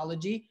innovative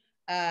technology,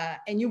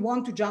 and you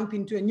want to jump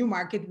into a new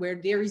market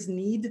where there is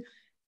need,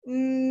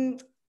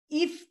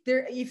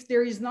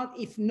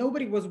 if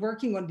nobody was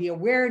working on the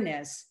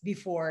awareness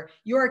before,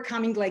 you are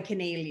coming like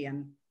an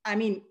alien. I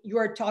mean, you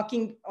are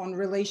talking on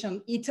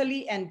relation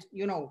Italy and,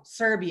 you know,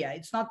 Serbia.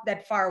 It's not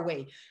that far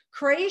away.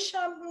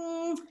 Croatia,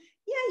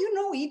 yeah, you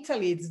know,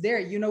 Italy, it's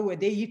there. You know,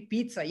 they eat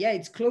pizza. Yeah,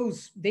 it's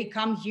close. They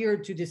come here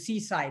to the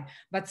seaside.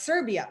 But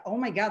Serbia, oh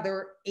my God,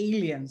 they're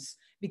aliens.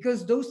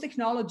 Because those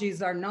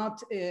technologies are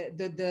not,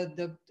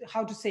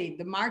 how to say,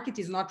 the market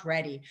is not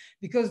ready,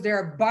 because there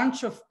are a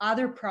bunch of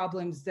other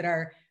problems that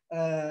are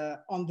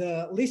on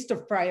the list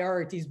of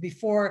priorities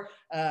before,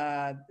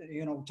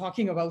 you know,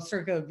 talking about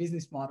circular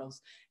business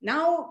models.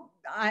 Now,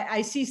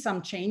 I see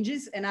some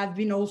changes, and I've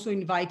been also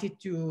invited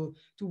to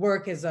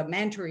work as a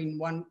mentor in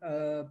one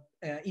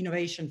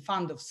innovation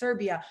fund of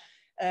Serbia.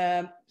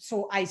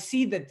 So I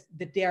see that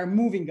they are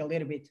moving a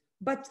little bit.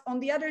 But on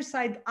the other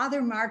side,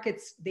 other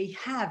markets, they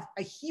have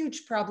a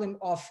huge problem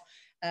of,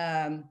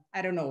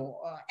 I don't know,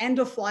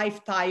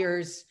 end-of-life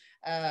tires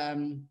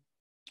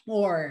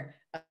or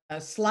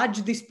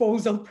sludge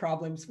disposal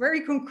problems, very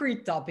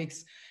concrete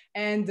topics.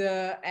 and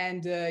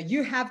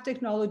you have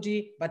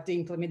technology, but the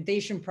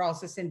implementation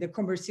process and the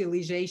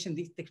commercialization,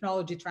 the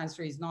technology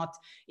transfer is not.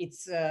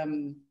 It's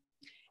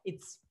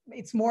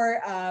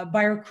more a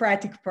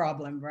bureaucratic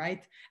problem,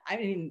 right? I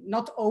mean,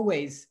 not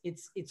always.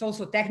 It's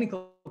also a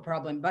technical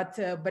problem, but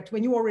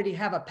when you already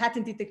have a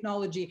patented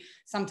technology,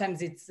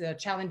 sometimes it's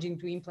challenging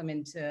to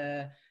implement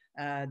the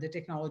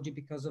technology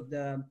because of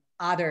the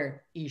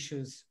other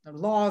issues, the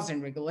laws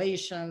and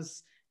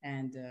regulations,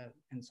 and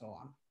so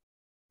on.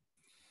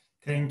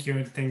 Thank you,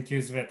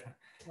 Cveta.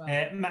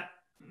 Well,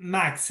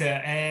 Max,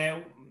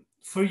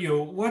 for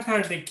you, what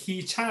are the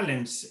key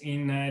challenges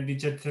in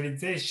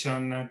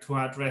digitalization to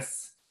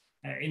address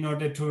in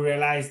order to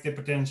realize the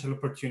potential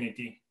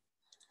opportunity?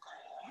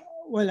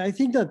 Well, I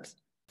think that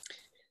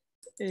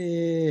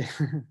in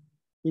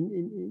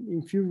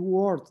few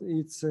words,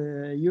 it's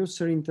a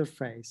user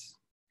interface.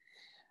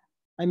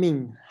 I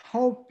mean,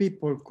 how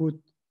people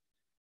could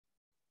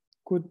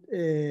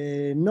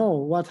know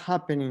what's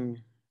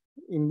happening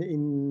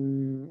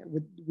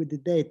with the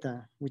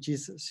data which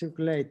is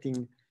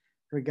circulating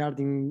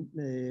regarding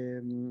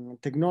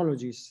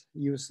technologies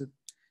used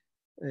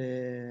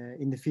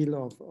in the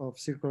field of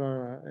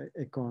circular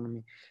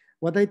economy.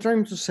 What I'm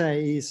trying to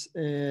say is,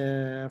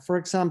 for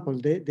example,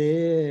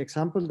 the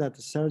example that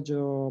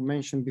Sergio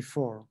mentioned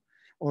before,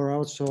 or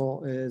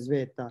also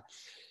Cveta.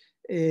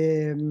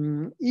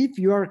 If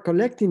you are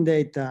collecting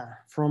data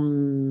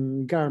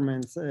from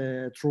garments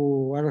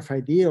through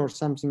RFID or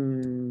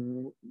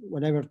something,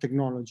 whatever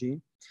technology,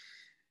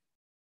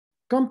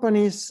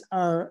 companies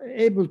are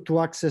able to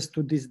access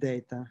to this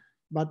data.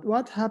 But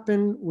what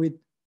happened with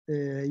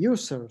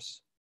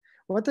users?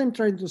 What I'm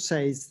trying to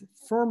say is,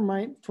 from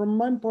my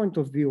point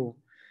of view,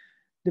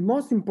 the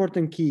most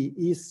important key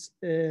is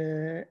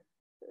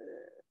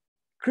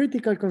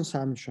critical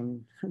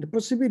consumption, the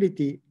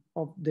possibility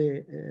of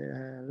the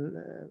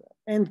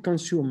end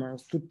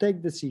consumers to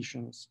take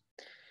decisions.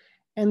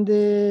 And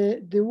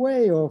the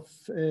way of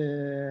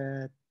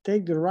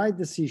take the right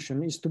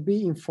decision is to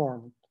be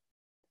informed.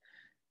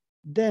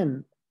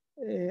 Then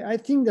I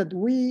think that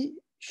we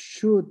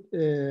should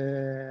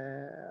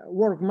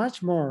work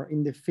much more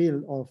in the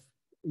field of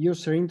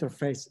user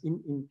interface.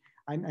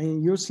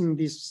 I'm using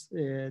this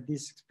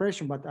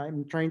expression, but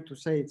I'm trying to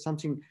say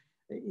something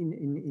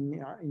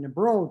in a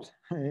broad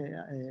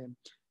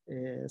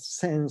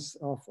sense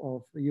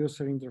of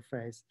user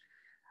interface.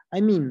 I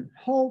mean,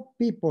 how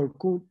people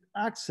could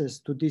access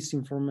to this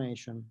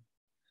information.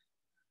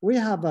 We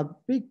have a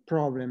big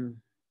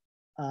problem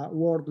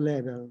world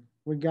level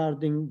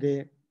regarding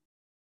the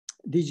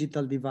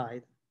digital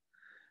divide.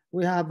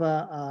 We have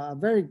a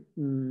very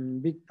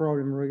big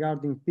problem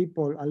regarding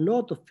people, a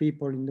lot of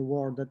people in the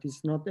world that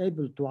is not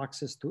able to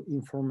access to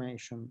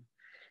information.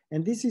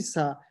 And this is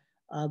a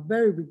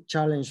very big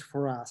challenge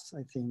for us,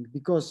 I think,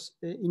 because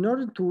in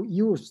order to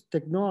use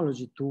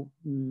technology to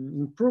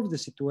improve the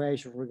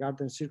situation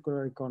regarding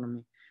circular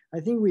economy, I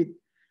think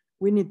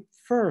we need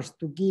first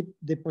to give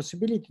the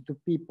possibility to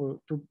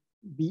people to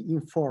be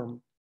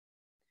informed,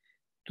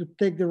 to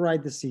take the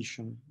right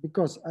decision.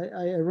 Because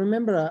I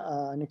remember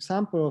an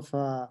example of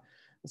a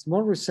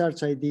small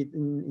research I did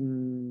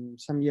in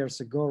some years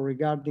ago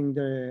regarding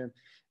the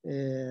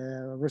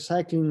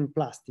recycling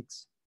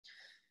plastics.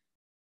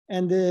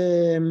 And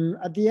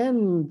at the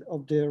end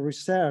of the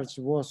research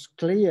was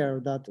clear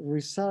that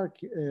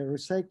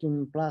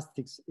recycling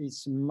plastics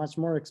is much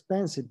more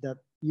expensive than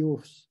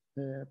use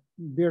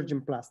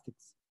virgin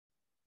plastics.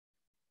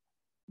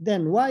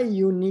 Then why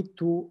you need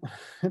to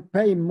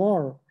pay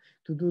more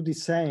to do the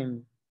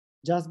same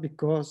just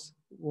because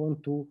you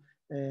want to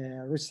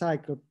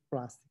recycle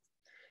plastics?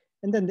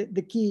 And then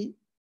the key,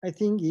 I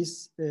think,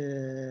 is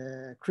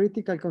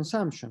critical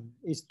consumption,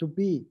 is to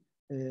be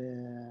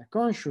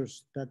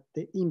conscious that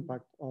the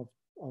impact of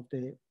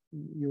the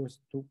use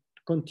to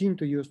continue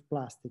to use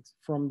plastics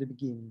from the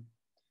beginning.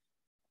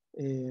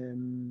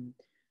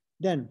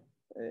 Then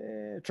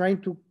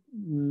trying to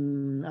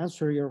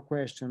answer your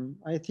question,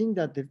 I think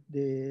that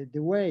the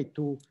way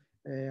to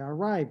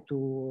arrive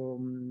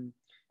to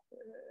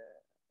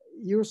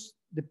use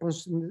the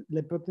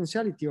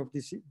potentiality of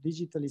this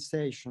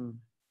digitalization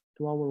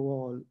to our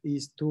world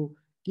is to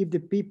give the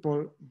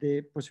people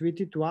the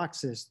possibility to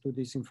access to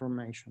this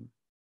information.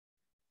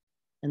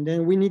 And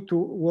then we need to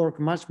work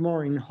much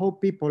more in how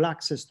people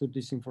access to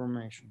this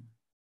information.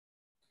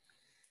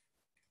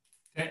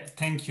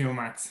 Thank you,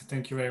 Max.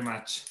 Thank you very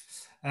much.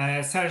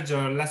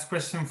 Sergio, last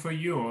question for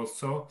you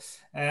also.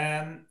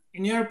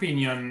 In your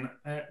opinion,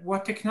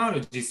 what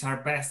technologies are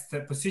best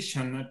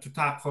positioned to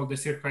tackle the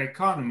circular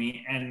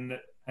economy, and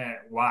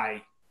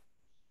why?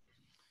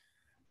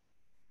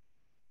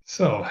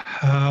 So,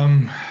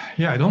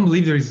 yeah, I don't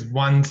believe there is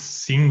one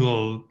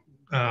single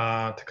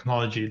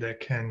technology that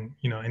can,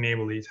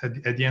 enable it.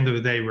 At the end of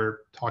the day, we're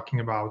talking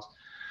about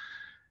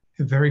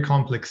a very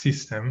complex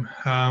system.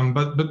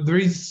 But there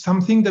is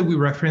something that we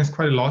reference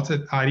quite a lot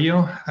at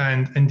ARIO,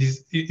 and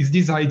this is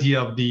this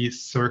idea of the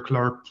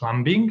circular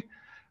plumbing.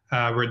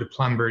 where the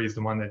plumber is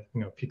the one that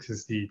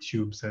fixes the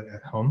tubes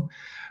at home.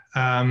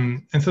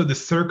 And so the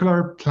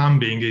circular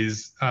plumbing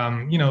is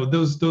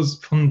those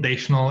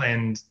foundational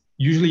and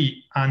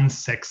usually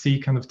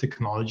unsexy kind of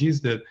technologies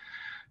that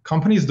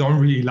companies don't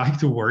really like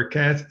to work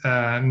at,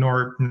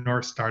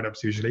 nor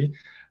startups usually,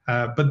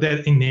 but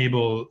that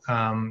enable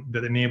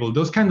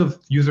those kind of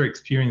user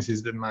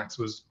experiences that Max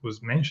was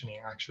mentioning,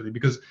 actually,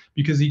 because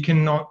you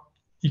cannot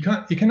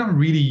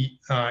really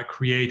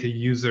create a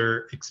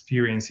user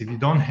experience if you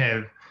don't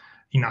have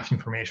enough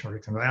information. For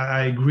example,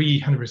 I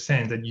agree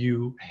 100% that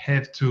you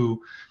have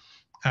to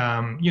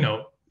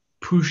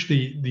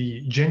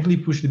gently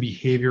push the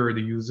behavior of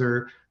the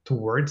user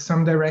towards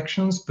some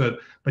directions, but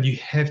you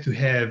have to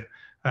have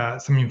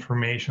some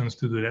information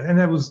to do that. And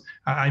that was,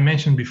 I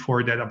mentioned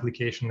before, that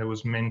application that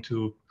was meant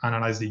to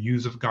analyze the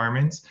use of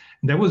garments.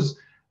 And that was,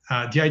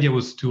 the idea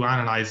was to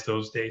analyze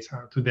those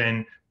data, to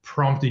then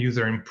prompt the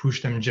user and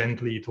push them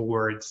gently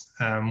towards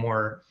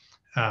more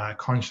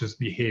conscious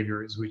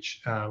behaviors,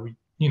 which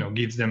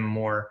gives them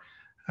more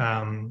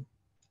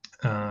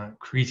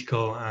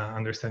critical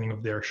understanding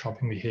of their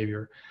shopping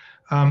behavior.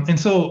 And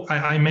so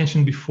I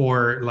mentioned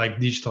before, like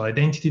digital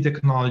identity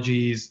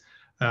technologies,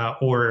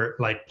 or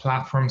like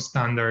platform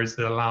standards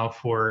that allow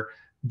for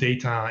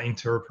data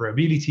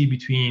interoperability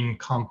between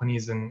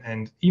companies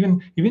and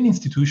even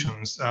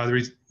institutions.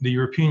 The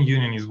European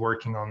Union is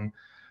working on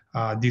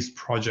this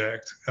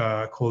project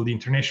called the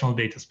International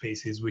Data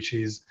Spaces, which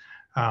is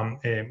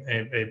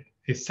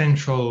a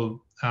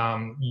central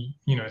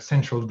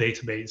central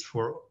database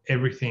for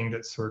everything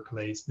that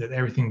circulates, that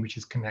everything which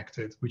is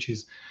connected, which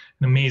is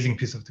an amazing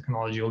piece of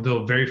technology,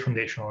 although very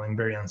foundational and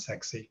very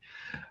unsexy.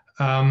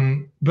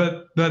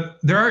 But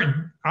there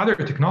are other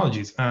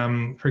technologies.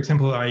 For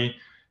example, in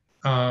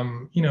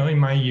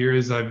my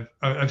years,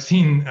 I've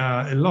seen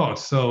a lot.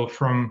 So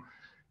from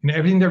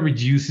everything that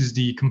reduces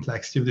the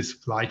complexity of the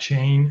supply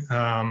chain.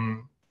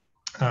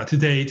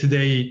 Today,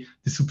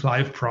 the supply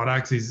of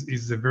products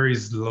is a very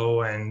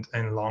slow and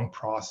long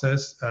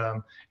process.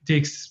 It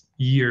takes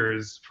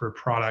years for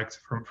products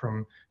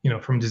from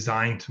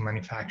design to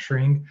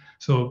manufacturing.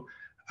 So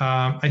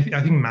I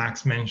think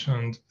Max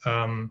mentioned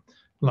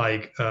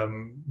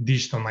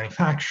digital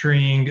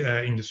manufacturing,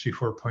 Industry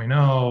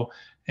 4.0,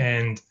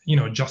 and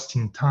just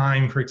in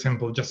time. For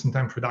example, just in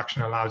time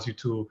production allows you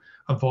to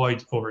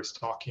avoid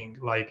overstocking.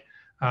 Like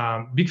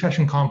big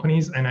fashion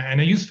companies, and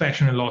I use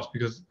fashion a lot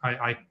because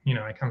I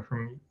come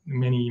from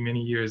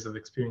many years of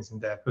experience in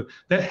that, but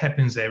that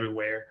happens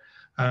everywhere.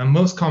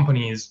 Most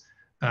companies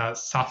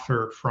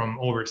suffer from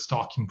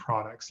overstocking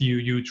products.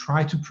 You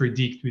try to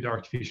predict with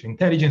artificial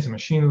intelligence and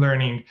machine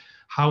learning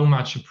how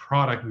much a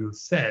product will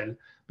sell,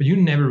 but you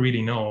never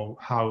really know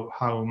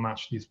how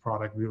much this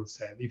product will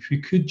sell. If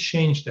we could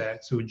change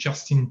that, so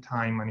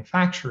just-in-time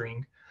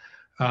manufacturing,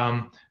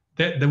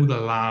 that would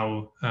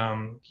allow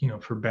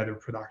for better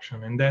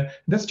production, and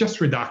that's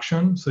just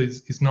reduction. So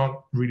it's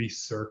not really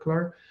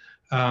circular.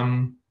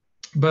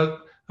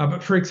 But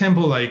for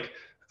example,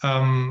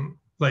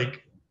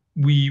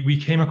 we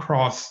came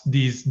across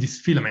this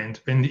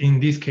filament, and in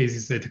this case,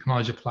 it's the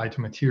technology applied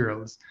to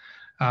materials,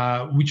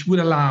 which would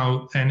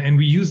allow, and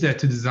we use that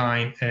to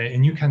design a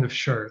new kind of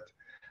shirt.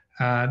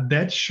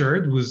 That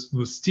shirt was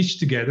stitched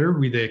together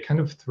with a kind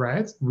of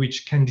thread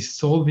which can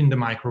dissolve in the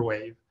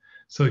microwave.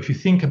 So if you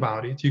think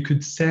about it, you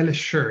could sell a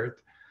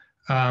shirt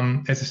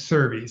as a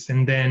service,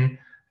 and then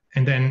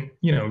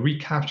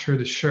recapture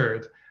the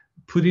shirt,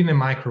 put it in a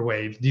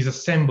microwave,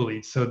 disassemble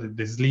it so that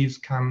the sleeves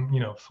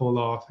fall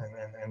off,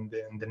 and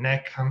the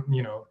neck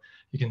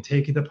you can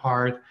take it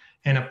apart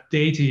and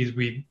update it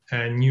with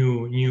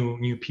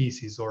new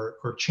pieces,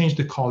 or change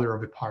the color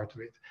of a part of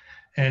it.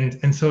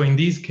 And so in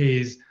this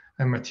case,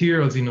 a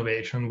materials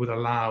innovation would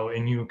allow a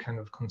new kind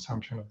of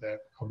consumption of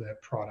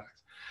that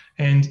product.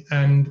 And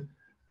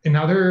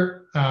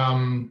another,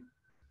 and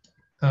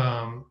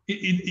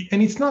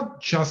it's not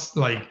just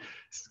like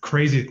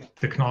crazy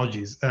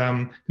technologies.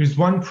 There's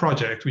one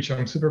project which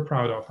I'm super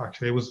proud of.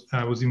 Actually,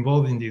 I was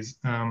involved in this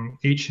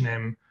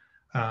H&M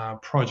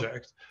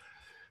project,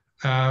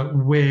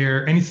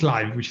 where, and it's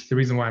live, which is the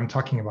reason why I'm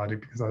talking about it,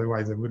 because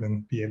otherwise I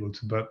wouldn't be able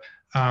to. But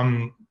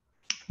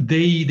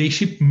they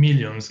ship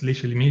millions,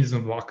 literally millions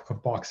of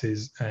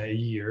boxes a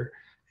year,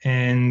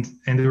 and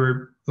they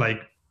were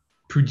like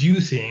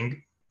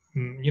producing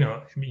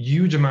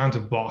huge amount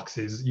of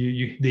boxes.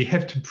 They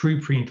have to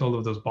pre-print all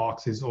of those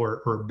boxes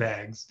or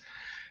bags.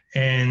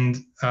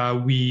 And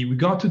we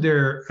got to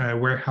their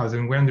warehouse,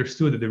 and we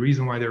understood that the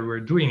reason why they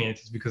were doing it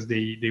is because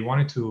they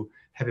wanted to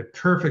have a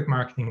perfect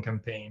marketing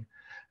campaign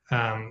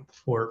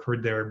for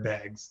their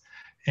bags.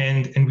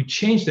 And we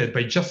changed that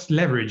by just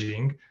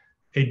leveraging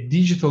a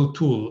digital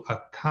tool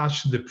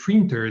attached to the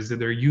printers that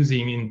they're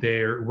using in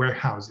their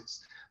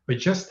warehouses. By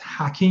just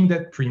hacking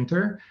that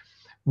printer,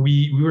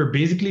 we were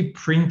basically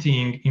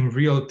printing in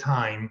real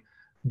time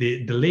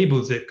the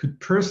labels that could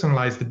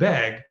personalize the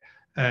bag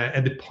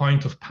at the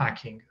point of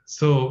packing.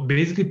 So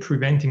basically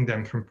preventing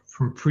them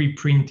from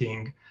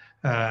pre-printing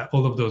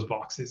all of those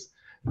boxes.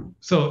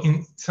 So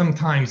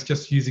sometimes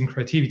just using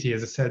creativity,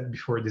 as I said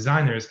before,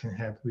 designers can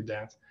help with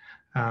that.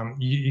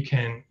 You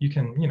can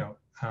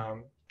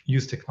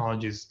use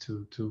technologies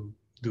to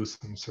do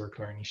some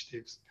circular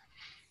initiatives.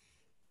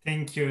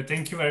 Thank you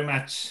very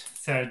much,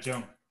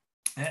 Sergio.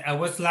 I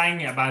was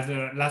lying about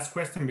the last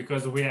question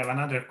because we have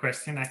another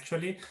question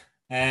actually,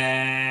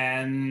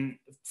 and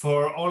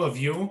for all of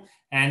you,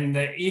 and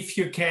if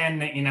you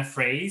can in a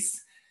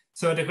phrase.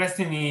 So the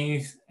question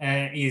is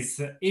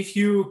if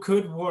you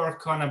could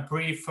work on a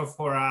brief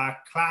for a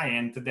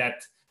client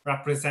that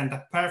represent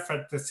a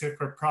perfect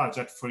circular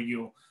project for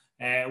you,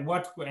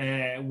 what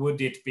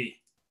would it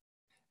be?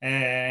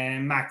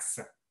 Max.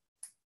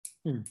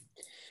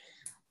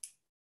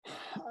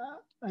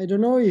 I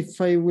don't know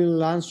if I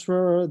will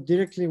answer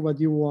directly what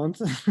you want,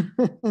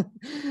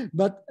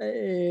 but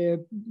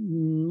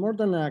more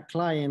than a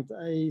client,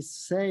 I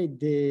say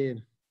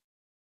the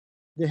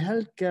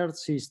healthcare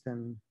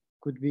system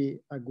could be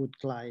a good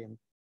client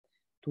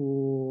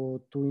to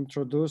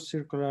introduce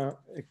circular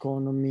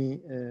economy.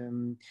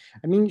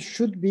 I mean,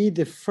 should be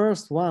the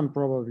first one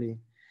probably,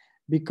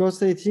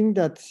 because I think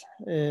that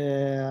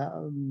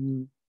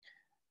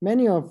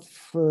many of,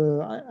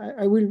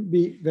 I will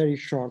be very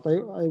short.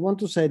 I want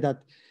to say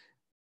that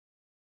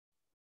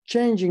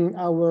changing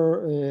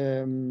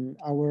our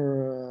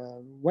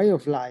way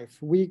of life,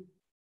 we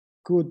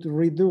could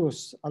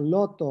reduce a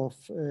lot of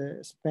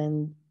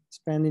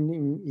spending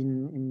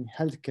in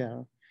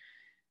healthcare.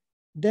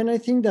 Then I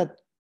think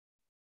that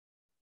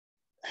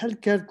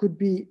healthcare could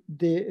be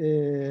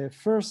the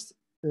first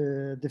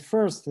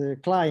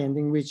client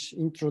in which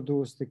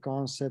introduce the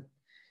concept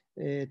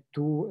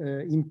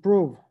to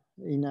improve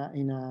in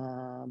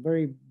a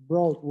very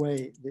broad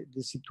way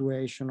the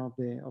situation of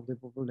the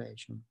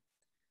population.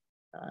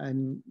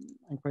 I'm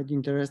quite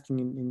interested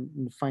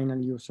in final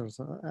users,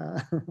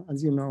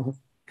 as you know.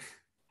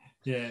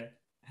 Yeah,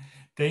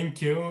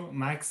 thank you,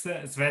 Max.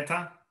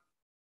 Cveta?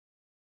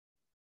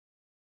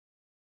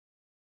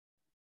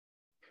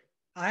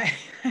 I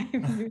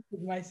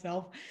muted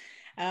myself.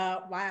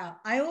 Wow,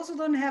 I also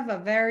don't have a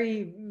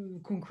very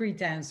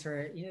concrete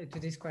answer to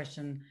this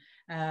question.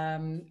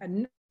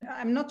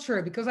 I'm not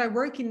sure, because I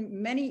work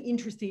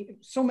in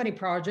so many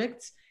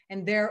projects,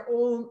 and they're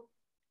all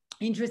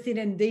interested,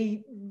 and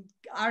they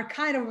are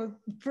kind of a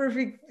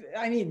perfect,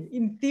 I mean,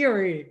 in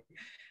theory,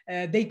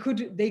 they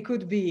could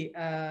be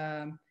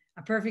a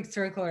perfect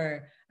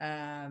circular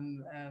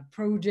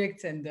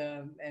project,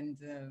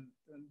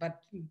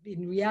 but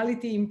in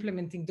reality,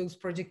 implementing those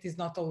projects is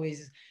not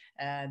always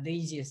the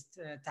easiest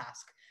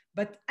task.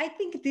 But I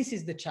think this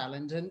is the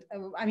challenge, and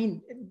I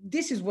mean,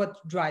 this is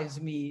what drives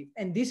me,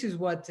 and this is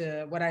what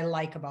I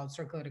like about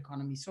circular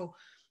economy. So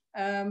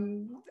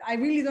I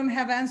really don't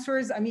have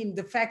answers. I mean,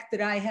 the fact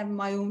that I have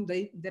my own,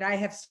 that I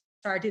have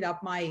started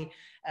up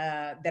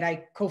that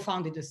I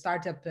co-founded a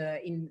startup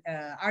in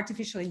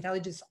artificial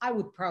intelligence, I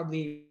would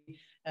probably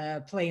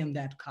play on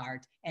that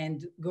card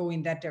and go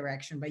in that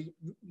direction by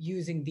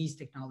using these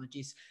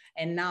technologies.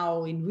 And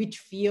now in which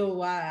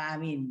field, I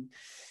mean,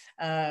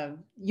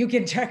 you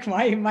can check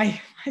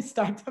my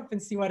startup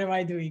and see what am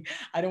I doing.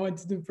 I don't want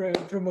to do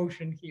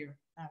promotion here.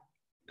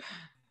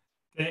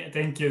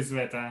 Thank you,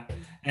 Cveta.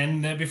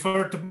 And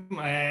before to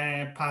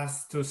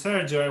pass to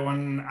Sergio, I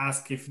want to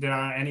ask if there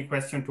are any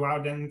questions to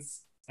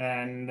audience.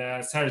 And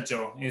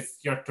Sergio, it's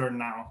your turn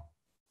now.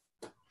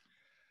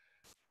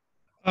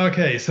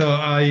 Okay, so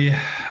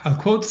I'll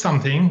quote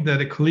something that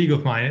a colleague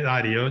of mine at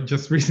ADIO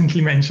just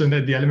recently mentioned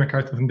at the Ellen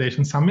MacArthur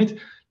Foundation Summit,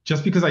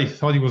 just because I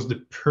thought it was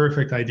the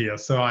perfect idea.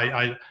 So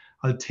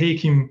I'll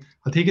take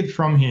it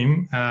from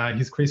him.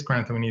 He's Chris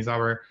Grantham, and he's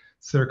our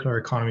circular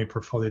economy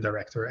portfolio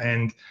director.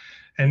 And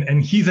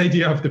his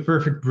idea of the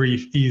perfect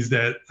brief is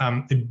that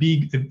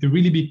a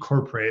really big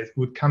corporate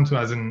would come to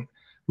us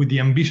with the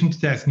ambition to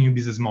test new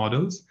business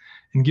models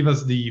and give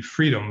us the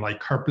freedom, like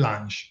carte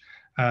blanche,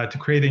 to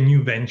create a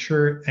new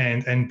venture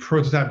and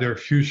prototype their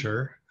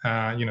future,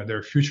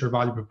 their future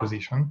value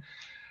proposition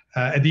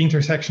at the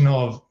intersection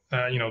of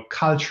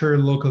culture,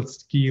 local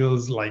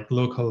skills, like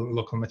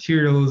local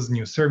materials,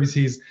 new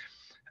services,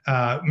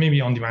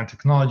 maybe on-demand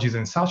technologies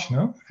and such,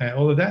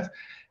 all of that,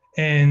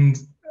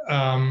 and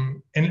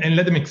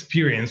let them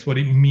experience what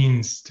it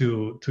means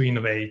to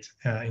innovate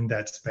in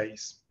that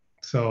space.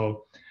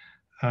 So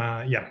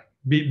yeah,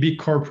 big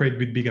corporate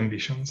with big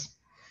ambitions.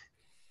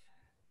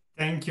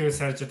 Thank you,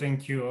 Sergio.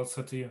 Thank you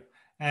also to you.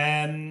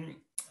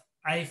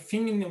 I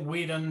think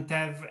we don't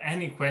have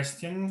any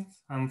questions,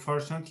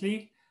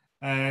 unfortunately.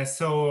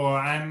 So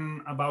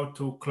I'm about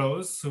to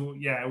close. So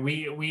yeah,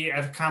 we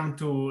have come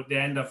to the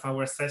end of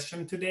our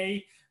session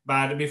today.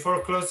 But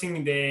before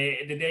closing the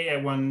day, I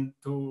want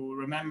to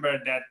remember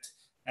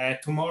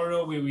that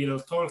tomorrow we will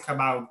talk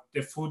about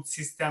the food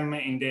system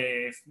in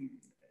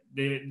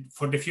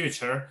for the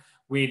future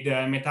with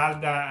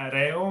Metalda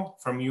Reo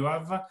from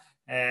Iuav,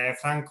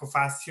 Franco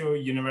Fassio,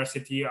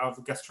 University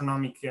of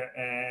Gastronomic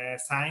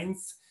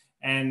Science,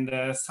 and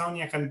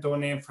Sonia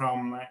Cantone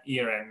from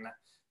IREN.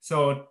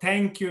 So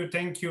thank you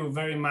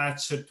very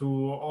much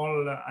to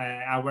all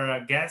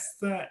our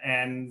guests,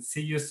 and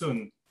see you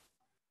soon.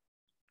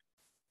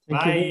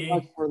 Thank you very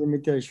much for the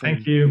invitation.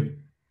 Thank you.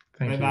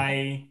 Thank you.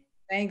 Bye-bye.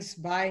 Thanks.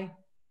 Bye.